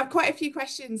 We have quite a few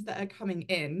questions that are coming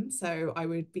in, so I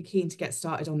would be keen to get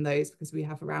started on those because we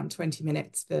have around 20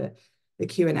 minutes for the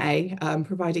Q&A,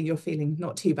 providing you're feeling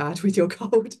not too bad with your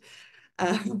cold.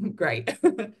 Great.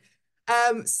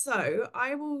 So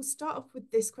I will start off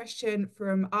with this question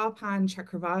from Arpan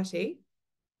Chakravarti,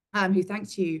 who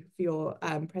thanks you for your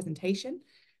presentation.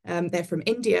 They're from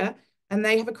India, and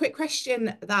they have a quick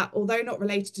question that, although not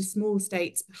related to small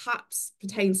states, perhaps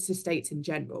pertains to states in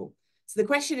general. So the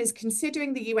question is,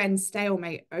 considering the UN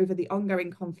stalemate over the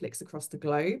ongoing conflicts across the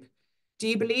globe, do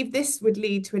you believe this would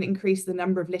lead to an increase in the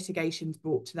number of litigations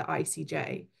brought to the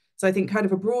ICJ? So I think kind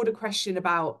of a broader question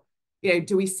about, you know,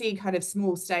 do we see kind of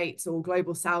small states or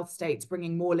global South states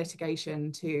bringing more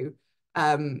litigation to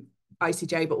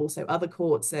ICJ, but also other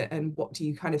courts, and what do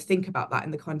you kind of think about that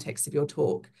in the context of your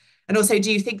talk? And also,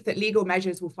 do you think that legal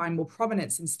measures will find more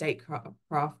prominence in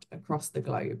statecraft across the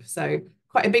globe? So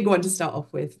quite a big one to start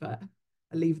off with, but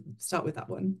I'll start with that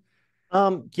one.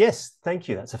 Yes, thank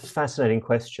you. That's a fascinating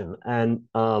question. And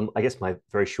I guess my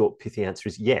very short, pithy answer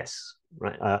is yes.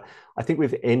 Right. I think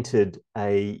we've entered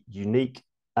a unique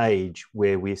age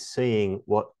where we're seeing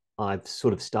what I've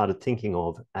sort of started thinking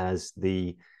of as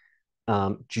the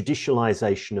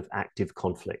judicialization of active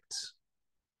conflicts.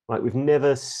 Right, we've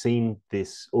never seen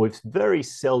this, or we've very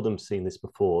seldom seen this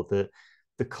before.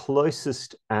 The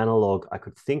closest analog I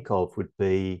could think of would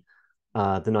be the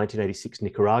 1986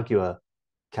 Nicaragua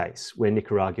case, where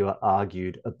Nicaragua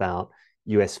argued about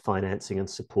US financing and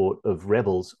support of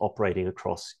rebels operating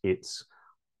across its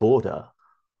border.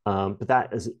 but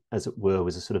that, as it were,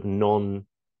 was a sort of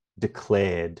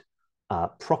non-declared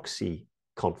proxy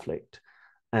conflict.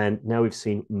 And now we've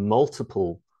seen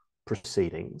multiple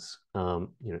proceedings,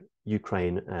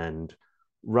 Ukraine and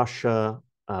Russia,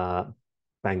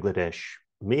 Bangladesh,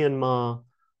 Myanmar,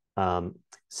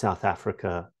 South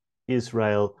Africa,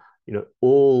 Israel,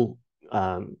 all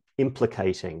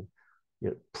implicating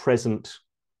present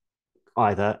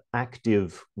either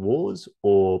active wars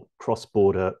or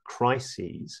cross-border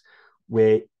crises,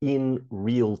 where in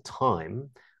real time,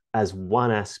 as one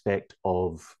aspect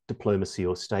of diplomacy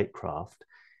or statecraft,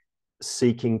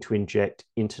 seeking to inject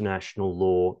international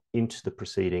law into the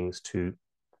proceedings to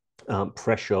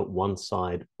pressure one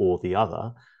side or the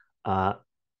other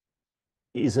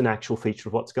is an actual feature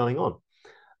of what's going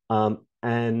on.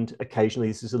 And occasionally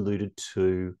this is alluded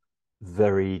to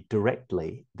very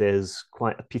directly. There's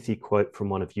quite a pithy quote from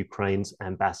one of Ukraine's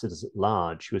ambassadors at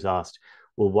large, who was asked,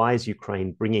 well, why is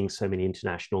Ukraine bringing so many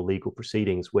international legal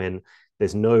proceedings when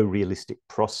there's no realistic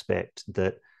prospect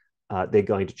that they're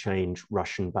going to change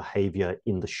Russian behavior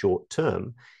in the short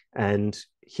term? And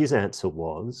his answer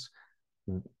was,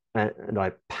 and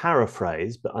I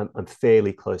paraphrase, but I'm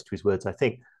fairly close to his words, I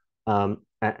think,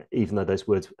 even though those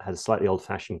words had a slightly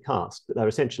old-fashioned cast, but they're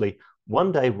essentially,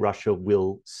 one day Russia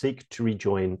will seek to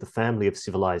rejoin the family of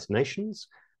civilized nations,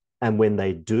 and when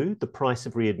they do, the price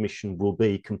of readmission will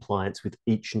be compliance with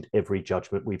each and every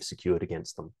judgment we've secured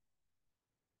against them.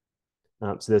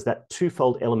 So there's that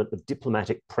twofold element of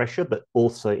diplomatic pressure, but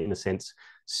also, in a sense,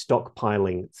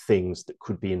 stockpiling things that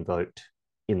could be invoked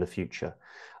in the future.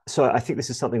 So I think this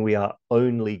is something we are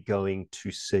only going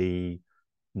to see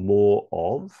more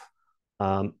of.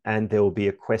 And there will be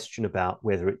a question about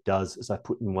whether it does, as I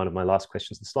put in one of my last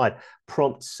questions on the slide,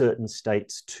 prompt certain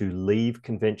states to leave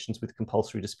conventions with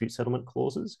compulsory dispute settlement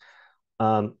clauses.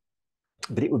 But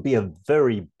it would be a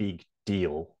very big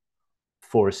deal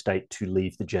for a state to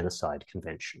leave the Genocide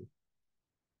Convention,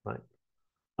 right?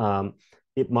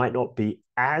 It might not be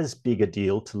as big a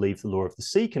deal to leave the Law of the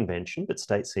Sea Convention, but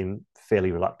states seem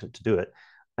fairly reluctant to do it.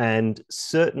 And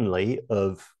certainly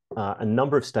of a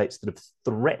number of states that have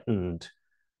threatened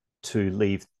to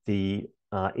leave the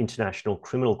International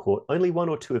Criminal Court, only one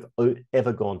or two have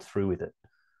ever gone through with it.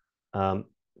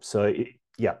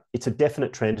 Yeah, it's a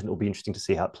definite trend, and it'll be interesting to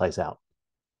see how it plays out.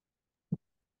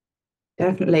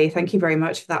 Definitely. Thank you very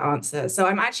much for that answer. So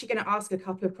I'm actually going to ask a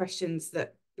couple of questions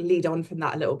that lead on from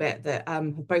that a little bit, that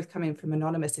have both come in from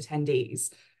anonymous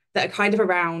attendees, that are kind of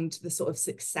around the sort of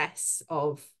success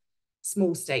of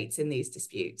small states in these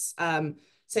disputes.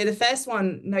 So the first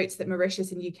one notes that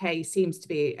Mauritius and UK seems to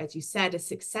be, as you said, a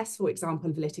successful example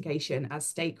of litigation as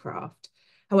statecraft.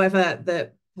 However,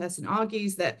 the person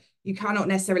argues that you cannot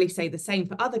necessarily say the same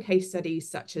for other case studies,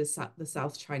 such as the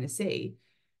South China Sea.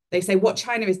 They say what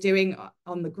China is doing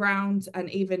on the ground, and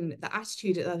even the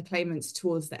attitude of the claimants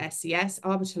towards the SCS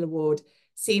arbitral award,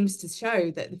 seems to show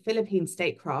that the Philippine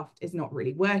statecraft is not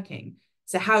really working.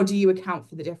 So how do you account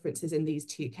for the differences in these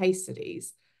two case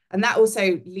studies? And that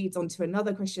also leads on to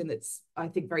another question that's, I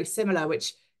think, very similar,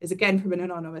 which is again from an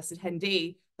anonymous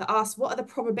attendee, that asks, what are the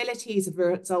probabilities of the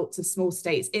results of small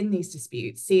states in these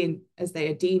disputes, seeing as they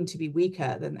are deemed to be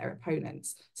weaker than their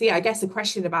opponents? So yeah, I guess a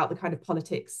question about the kind of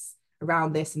politics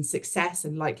around this and success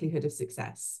and likelihood of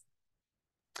success.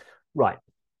 Right.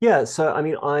 Yeah. So, I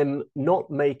mean, I'm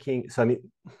not making, so I mean,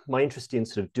 my interest in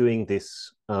sort of doing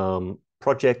this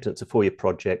project, and it's a 4-year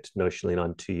project notionally, and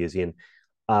I'm 2 years in,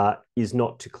 is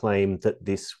not to claim that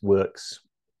this works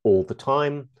all the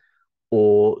time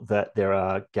or that there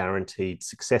are guaranteed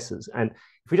successes. And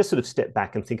if we just sort of step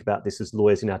back and think about this as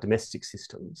lawyers in our domestic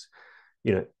systems,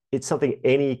 it's something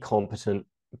any competent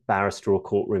barrister or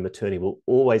courtroom attorney will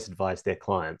always advise their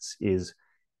clients is,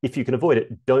 if you can avoid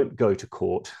it, don't go to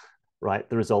court, right?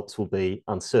 The results will be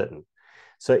uncertain.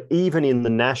 So even in the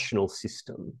national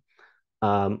system,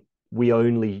 we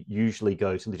only usually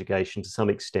go to litigation to some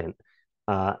extent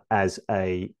as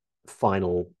a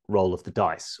final roll of the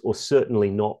dice, or certainly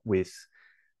not with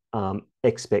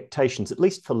expectations, at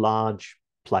least for large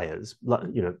players,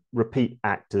 repeat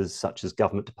actors such as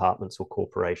government departments or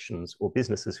corporations or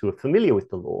businesses who are familiar with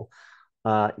the law,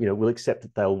 will accept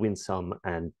that they'll win some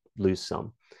and lose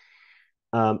some.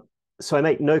 So I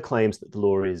make no claims that the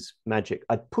law is magic.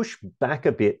 I'd push back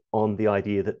a bit on the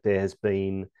idea that there has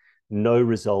been no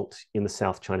result in the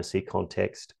South China Sea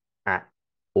context at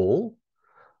all.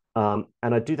 And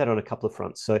I do that on a couple of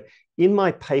fronts. So in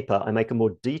my paper, I make a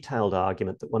more detailed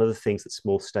argument that one of the things that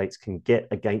small states can get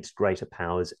against greater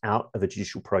powers out of a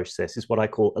judicial process is what I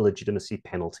call a legitimacy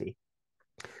penalty.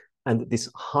 And that this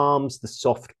harms the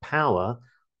soft power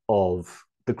of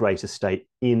the greater state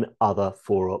in other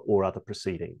fora or other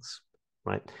proceedings,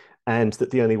 right? And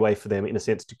that the only way for them, in a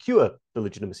sense, to cure the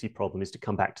legitimacy problem is to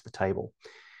come back to the table.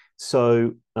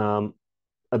 So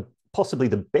possibly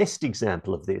the best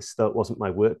example of this, though it wasn't my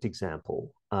worked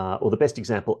example, or the best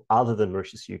example other than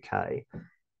Mauritius, UK,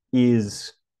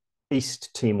 is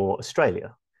East Timor,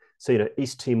 Australia. So,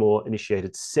 East Timor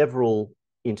initiated several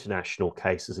international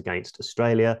cases against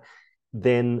Australia,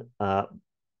 then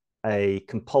a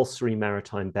compulsory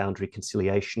maritime boundary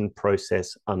conciliation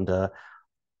process under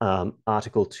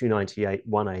Article 298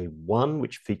 1A1,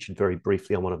 which featured very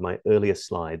briefly on one of my earlier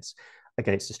slides,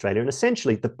 against Australia. And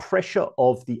essentially, the pressure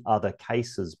of the other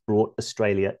cases brought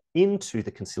Australia into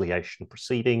the conciliation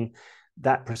proceeding.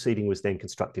 That proceeding was then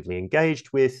constructively engaged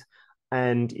with.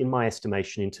 And in my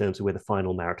estimation, in terms of where the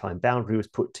final maritime boundary was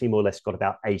put, Timor-Leste got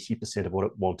about 80% of what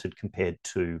it wanted compared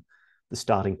to the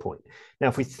starting point. Now,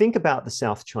 if we think about the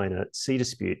South China Sea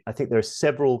dispute, I think there are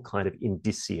several kind of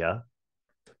indicia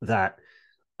that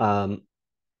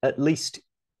at least,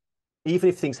 even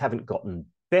if things haven't gotten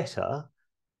better,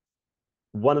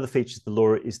 one of the features of the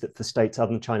law is that for states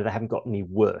other than China, they haven't gotten any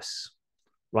worse,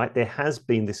 right? There has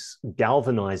been this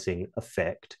galvanizing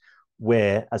effect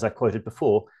where, as I quoted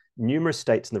before, numerous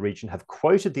states in the region have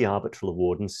quoted the arbitral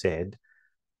award and said,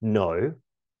 no,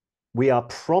 we are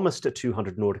promised a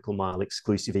 200 nautical mile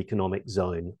exclusive economic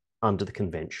zone under the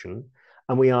convention,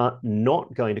 and we are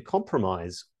not going to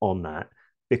compromise on that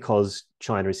because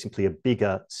China is simply a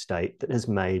bigger state that has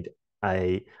made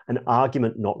an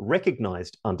argument not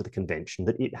recognized under the convention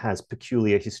that it has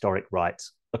peculiar historic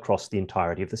rights across the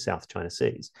entirety of the South China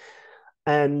Seas.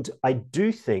 And I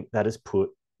do think that has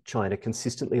put China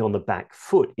consistently on the back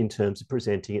foot in terms of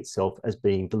presenting itself as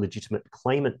being the legitimate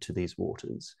claimant to these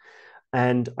waters.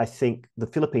 And I think the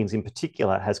Philippines in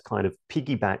particular has kind of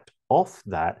piggybacked off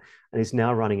that and is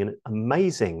now running an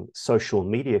amazing social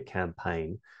media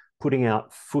campaign, putting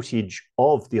out footage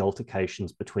of the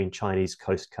altercations between Chinese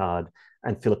Coast Guard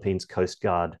and Philippines Coast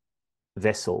Guard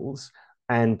vessels,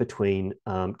 and between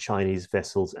Chinese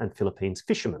vessels and Philippines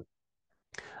fishermen.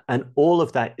 And all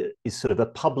of that is sort of a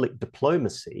public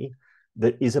diplomacy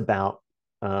that is about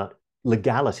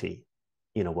legality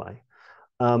in a way.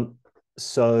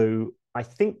 So I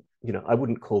think, I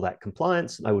wouldn't call that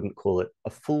compliance, and I wouldn't call it a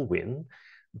full win.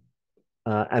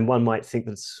 And one might think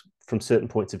that's, from certain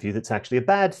points of view, that's actually a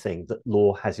bad thing, that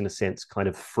law has, in a sense, kind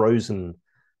of frozen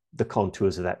the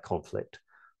contours of that conflict.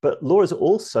 But law has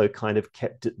also kind of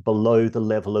kept it below the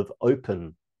level of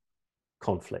open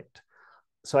conflict.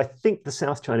 So I think the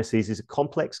South China Seas is a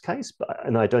complex case,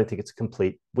 and I don't think it's a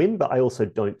complete win, but I also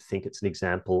don't think it's an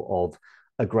example of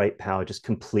a great power just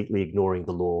completely ignoring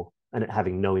the law and it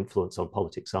having no influence on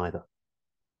politics either.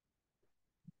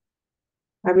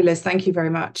 Fabulous. Thank you very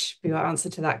much for your answer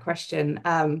to that question.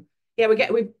 Yeah,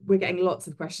 we're getting lots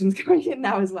of questions coming in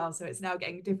now as well, so it's now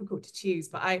getting difficult to choose.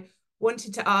 But I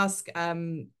wanted to ask,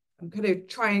 I'm going to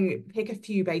try and pick a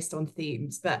few based on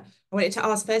themes, but I wanted to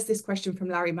ask first this question from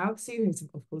Larry Malksu, who's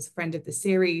of course a friend of the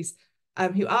series,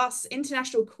 who asks,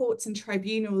 international courts and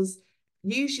tribunals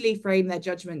usually frame their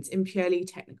judgments in purely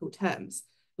technical terms,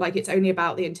 like it's only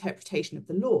about the interpretation of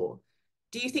the law.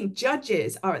 Do you think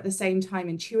judges are at the same time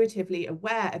intuitively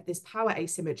aware of this power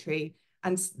asymmetry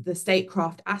and the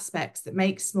statecraft aspects that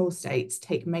make small states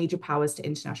take major powers to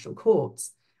international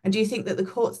courts? And do you think that the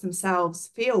courts themselves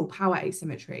feel power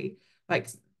asymmetry, like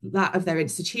that of their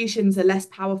institutions are less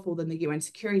powerful than the UN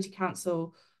Security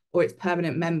Council or its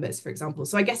permanent members, for example?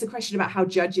 So I guess a question about how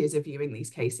judges are viewing these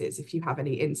cases, if you have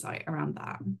any insight around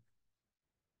that.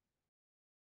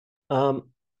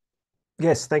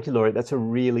 Yes, thank you, Laurie. That's a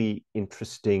really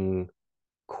interesting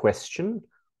question.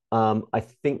 I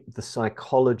think the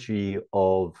psychology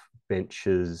of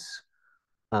benches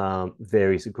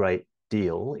varies a great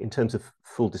deal. In terms of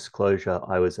full disclosure,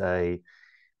 I was a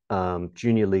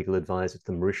junior legal advisor to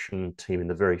the Mauritian team in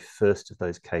the very first of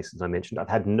those cases I mentioned. I've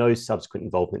had no subsequent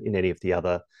involvement in any of the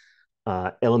other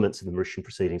elements of the Mauritian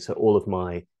proceedings. So all of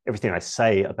everything I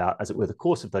say about, as it were, the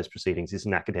course of those proceedings is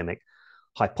an academic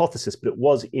hypothesis, but it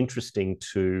was interesting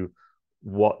to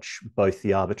watch both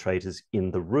the arbitrators in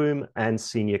the room and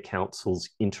senior counsel's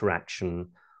interaction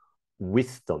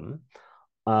with them.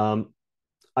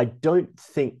 I don't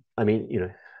think,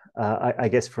 I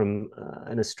guess from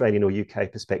an Australian or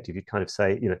UK perspective, you'd kind of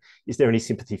say, is there any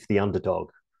sympathy for the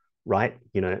underdog, right?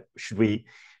 Should we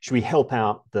help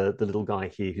out the little guy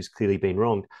here who's clearly been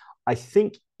wronged? I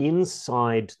think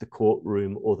inside the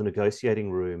courtroom or the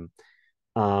negotiating room,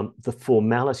 the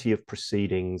formality of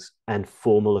proceedings and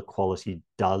formal equality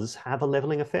does have a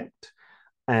leveling effect.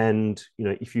 And,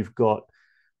 if you've got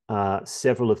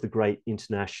several of the great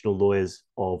international lawyers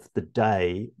of the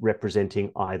day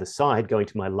representing either side, going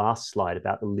to my last slide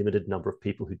about the limited number of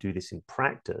people who do this in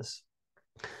practice,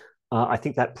 I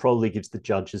think that probably gives the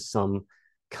judges some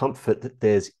comfort that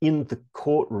there's in the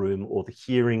courtroom or the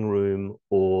hearing room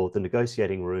or the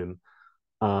negotiating room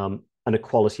an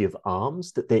equality of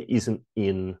arms that there isn't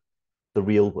in the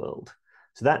real world.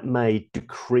 So that may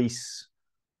decrease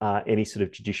any sort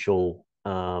of judicial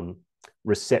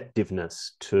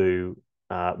receptiveness to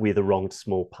we're the wronged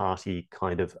small party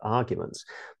kind of arguments.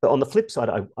 But on the flip side,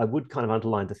 I would kind of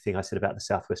underline the thing I said about the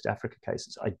Southwest Africa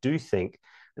cases. I do think,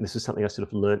 and this is something I sort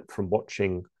of learned from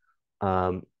watching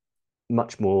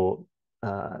much more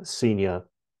senior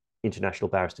international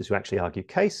barristers who actually argue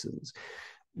cases,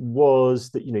 was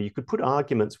that, you know, you could put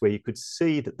arguments where you could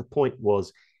see that the point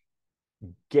was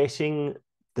getting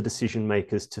the decision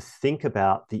makers to think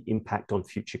about the impact on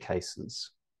future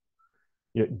cases.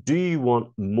 You know, do you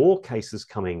want more cases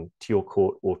coming to your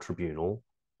court or tribunal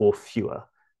or fewer?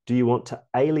 Do you want to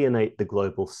alienate the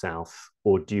global south,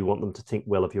 or do you want them to think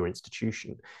well of your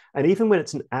institution? And even when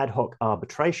it's an ad hoc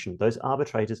arbitration, those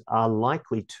arbitrators are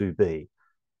likely to be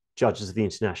judges of the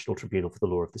International Tribunal for the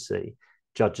Law of the Sea,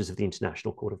 judges of the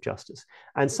International Court of Justice.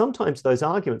 And sometimes those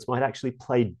arguments might actually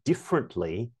play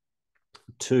differently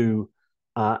to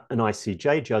an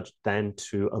ICJ judge than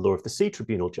to a Law of the Sea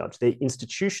Tribunal judge. Their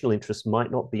institutional interests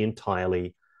might not be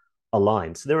entirely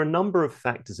aligned. So there are a number of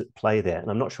factors at play there, and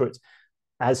I'm not sure it's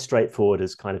as straightforward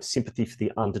as kind of sympathy for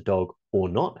the underdog or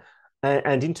not.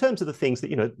 And in terms of the things that,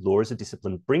 you know, law as a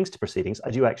discipline brings to proceedings, I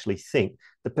do actually think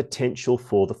the potential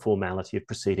for the formality of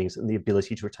proceedings and the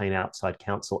ability to retain outside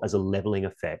counsel as a levelling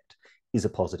effect is a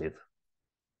positive.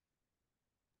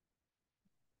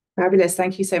 Fabulous.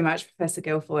 Thank you so much, Professor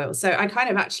Guilfoyle. So I kind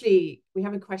of we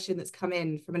have a question that's come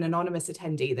in from an anonymous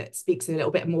attendee that speaks a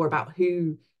little bit more about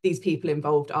who these people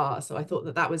involved are. So I thought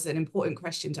that that was an important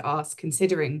question to ask,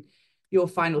 considering your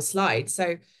final slide.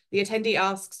 So the attendee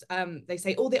asks, they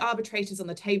say, all the arbitrators on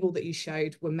the table that you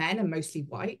showed were men and mostly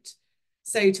white.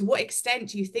 So to what extent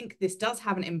do you think this does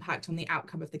have an impact on the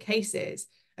outcome of the cases?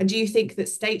 And do you think that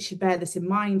states should bear this in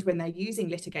mind when they're using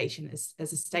litigation as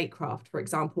a statecraft, for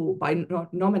example, by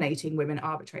nominating women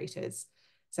arbitrators?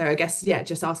 So I guess, yeah,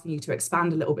 just asking you to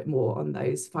expand a little bit more on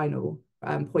those final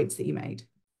points that you made.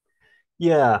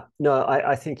 Yeah, no,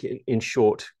 I think in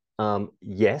short,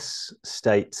 yes,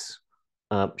 states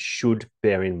should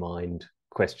bear in mind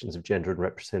questions of gender and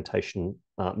representation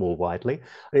more widely.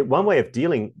 I mean, one way of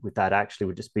dealing with that actually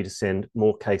would just be to send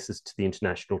more cases to the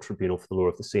International Tribunal for the Law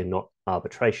of the Sea and not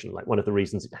arbitration. Like, one of the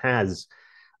reasons it has,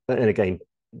 and again,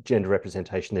 gender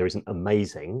representation there isn't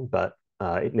amazing, but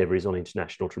it never is on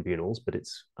international tribunals, but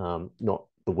it's not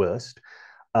the worst.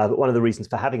 But one of the reasons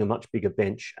for having a much bigger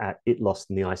bench at ITLOS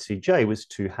than the ICJ was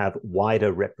to have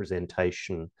wider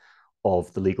representation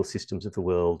of the legal systems of the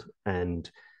world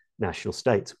and national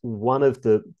states. One of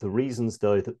the reasons,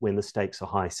 though, that when the stakes are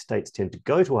high, states tend to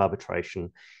go to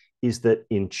arbitration is that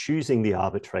in choosing the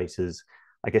arbitrators,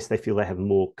 I guess they feel they have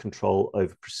more control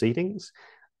over proceedings.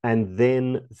 And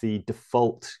then the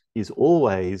default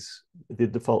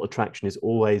attraction is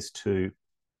always to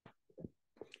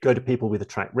go to people with a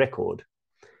track record.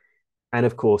 And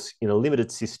of course, in a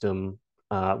limited system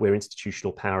where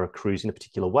institutional power accrues in a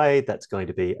particular way, that's going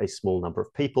to be a small number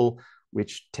of people,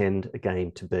 which tend,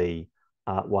 again, to be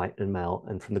white and male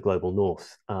and from the global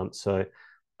north. So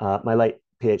my late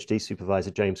PhD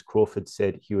supervisor, James Crawford,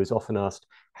 said he was often asked,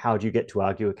 how do you get to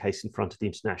argue a case in front of the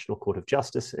International Court of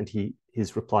Justice? And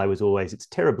his reply was always, it's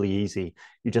terribly easy.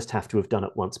 You just have to have done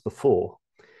it once before.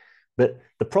 But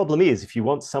the problem is, if you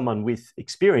want someone with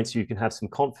experience you can have some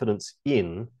confidence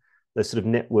in, those sort of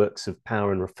networks of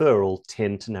power and referral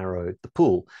tend to narrow the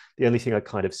pool. The only thing I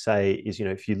kind of say is, you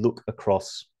know, if you look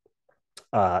across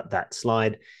that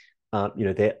slide, you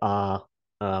know, there are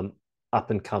up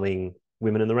and coming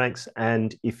women in the ranks.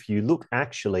 And if you look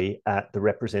actually at the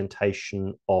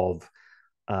representation of,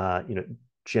 you know,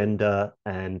 gender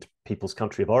and people's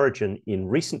country of origin in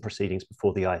recent proceedings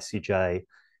before the ICJ,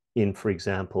 in, for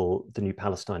example, the New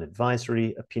Palestine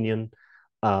Advisory opinion,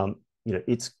 you know,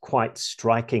 it's quite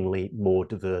strikingly more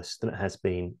diverse than it has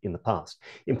been in the past.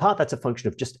 In part, that's a function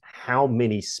of just how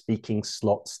many speaking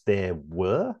slots there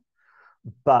were,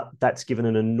 but that's given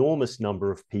an enormous number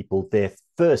of people their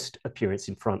first appearance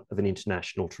in front of an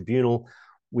international tribunal,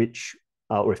 which,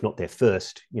 or if not their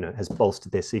first, you know, has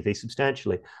bolstered their CV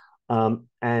substantially.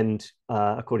 And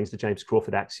according to the James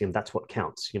Crawford axiom, that's what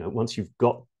counts. You know, once you've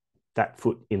got that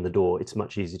foot in the door, it's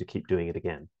much easier to keep doing it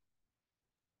again.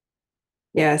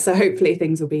 Yeah, so hopefully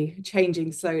things will be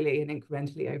changing slowly and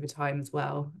incrementally over time as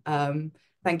well.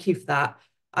 Thank you for that.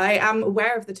 I am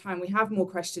aware of the time. We have more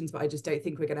questions, but I just don't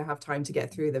think we're going to have time to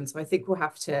get through them. So I think we'll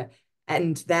have to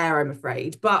end there, I'm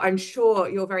afraid. But I'm sure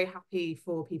you're very happy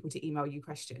for people to email you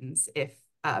questions if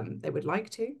they would like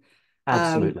to.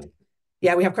 Absolutely.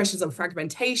 Yeah, we have questions on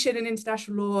fragmentation in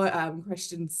international law,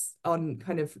 questions on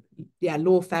kind of,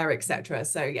 lawfare, etc.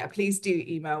 So yeah, please do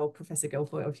email Professor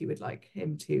Guilfoyle if you would like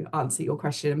him to answer your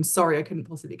question. I'm sorry I couldn't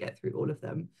possibly get through all of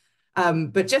them.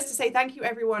 But just to say thank you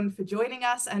everyone for joining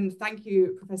us, and thank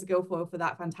you Professor Guilfoyle for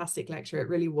that fantastic lecture. It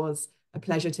really was a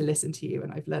pleasure to listen to you,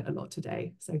 and I've learned a lot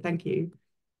today. So thank you.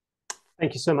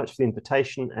 Thank you so much for the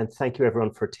invitation, and thank you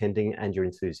everyone for attending and your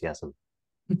enthusiasm.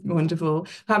 Wonderful.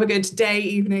 Have a good day,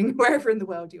 evening, wherever in the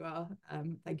world you are.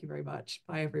 Thank you very much.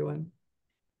 Bye, everyone.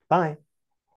 Bye.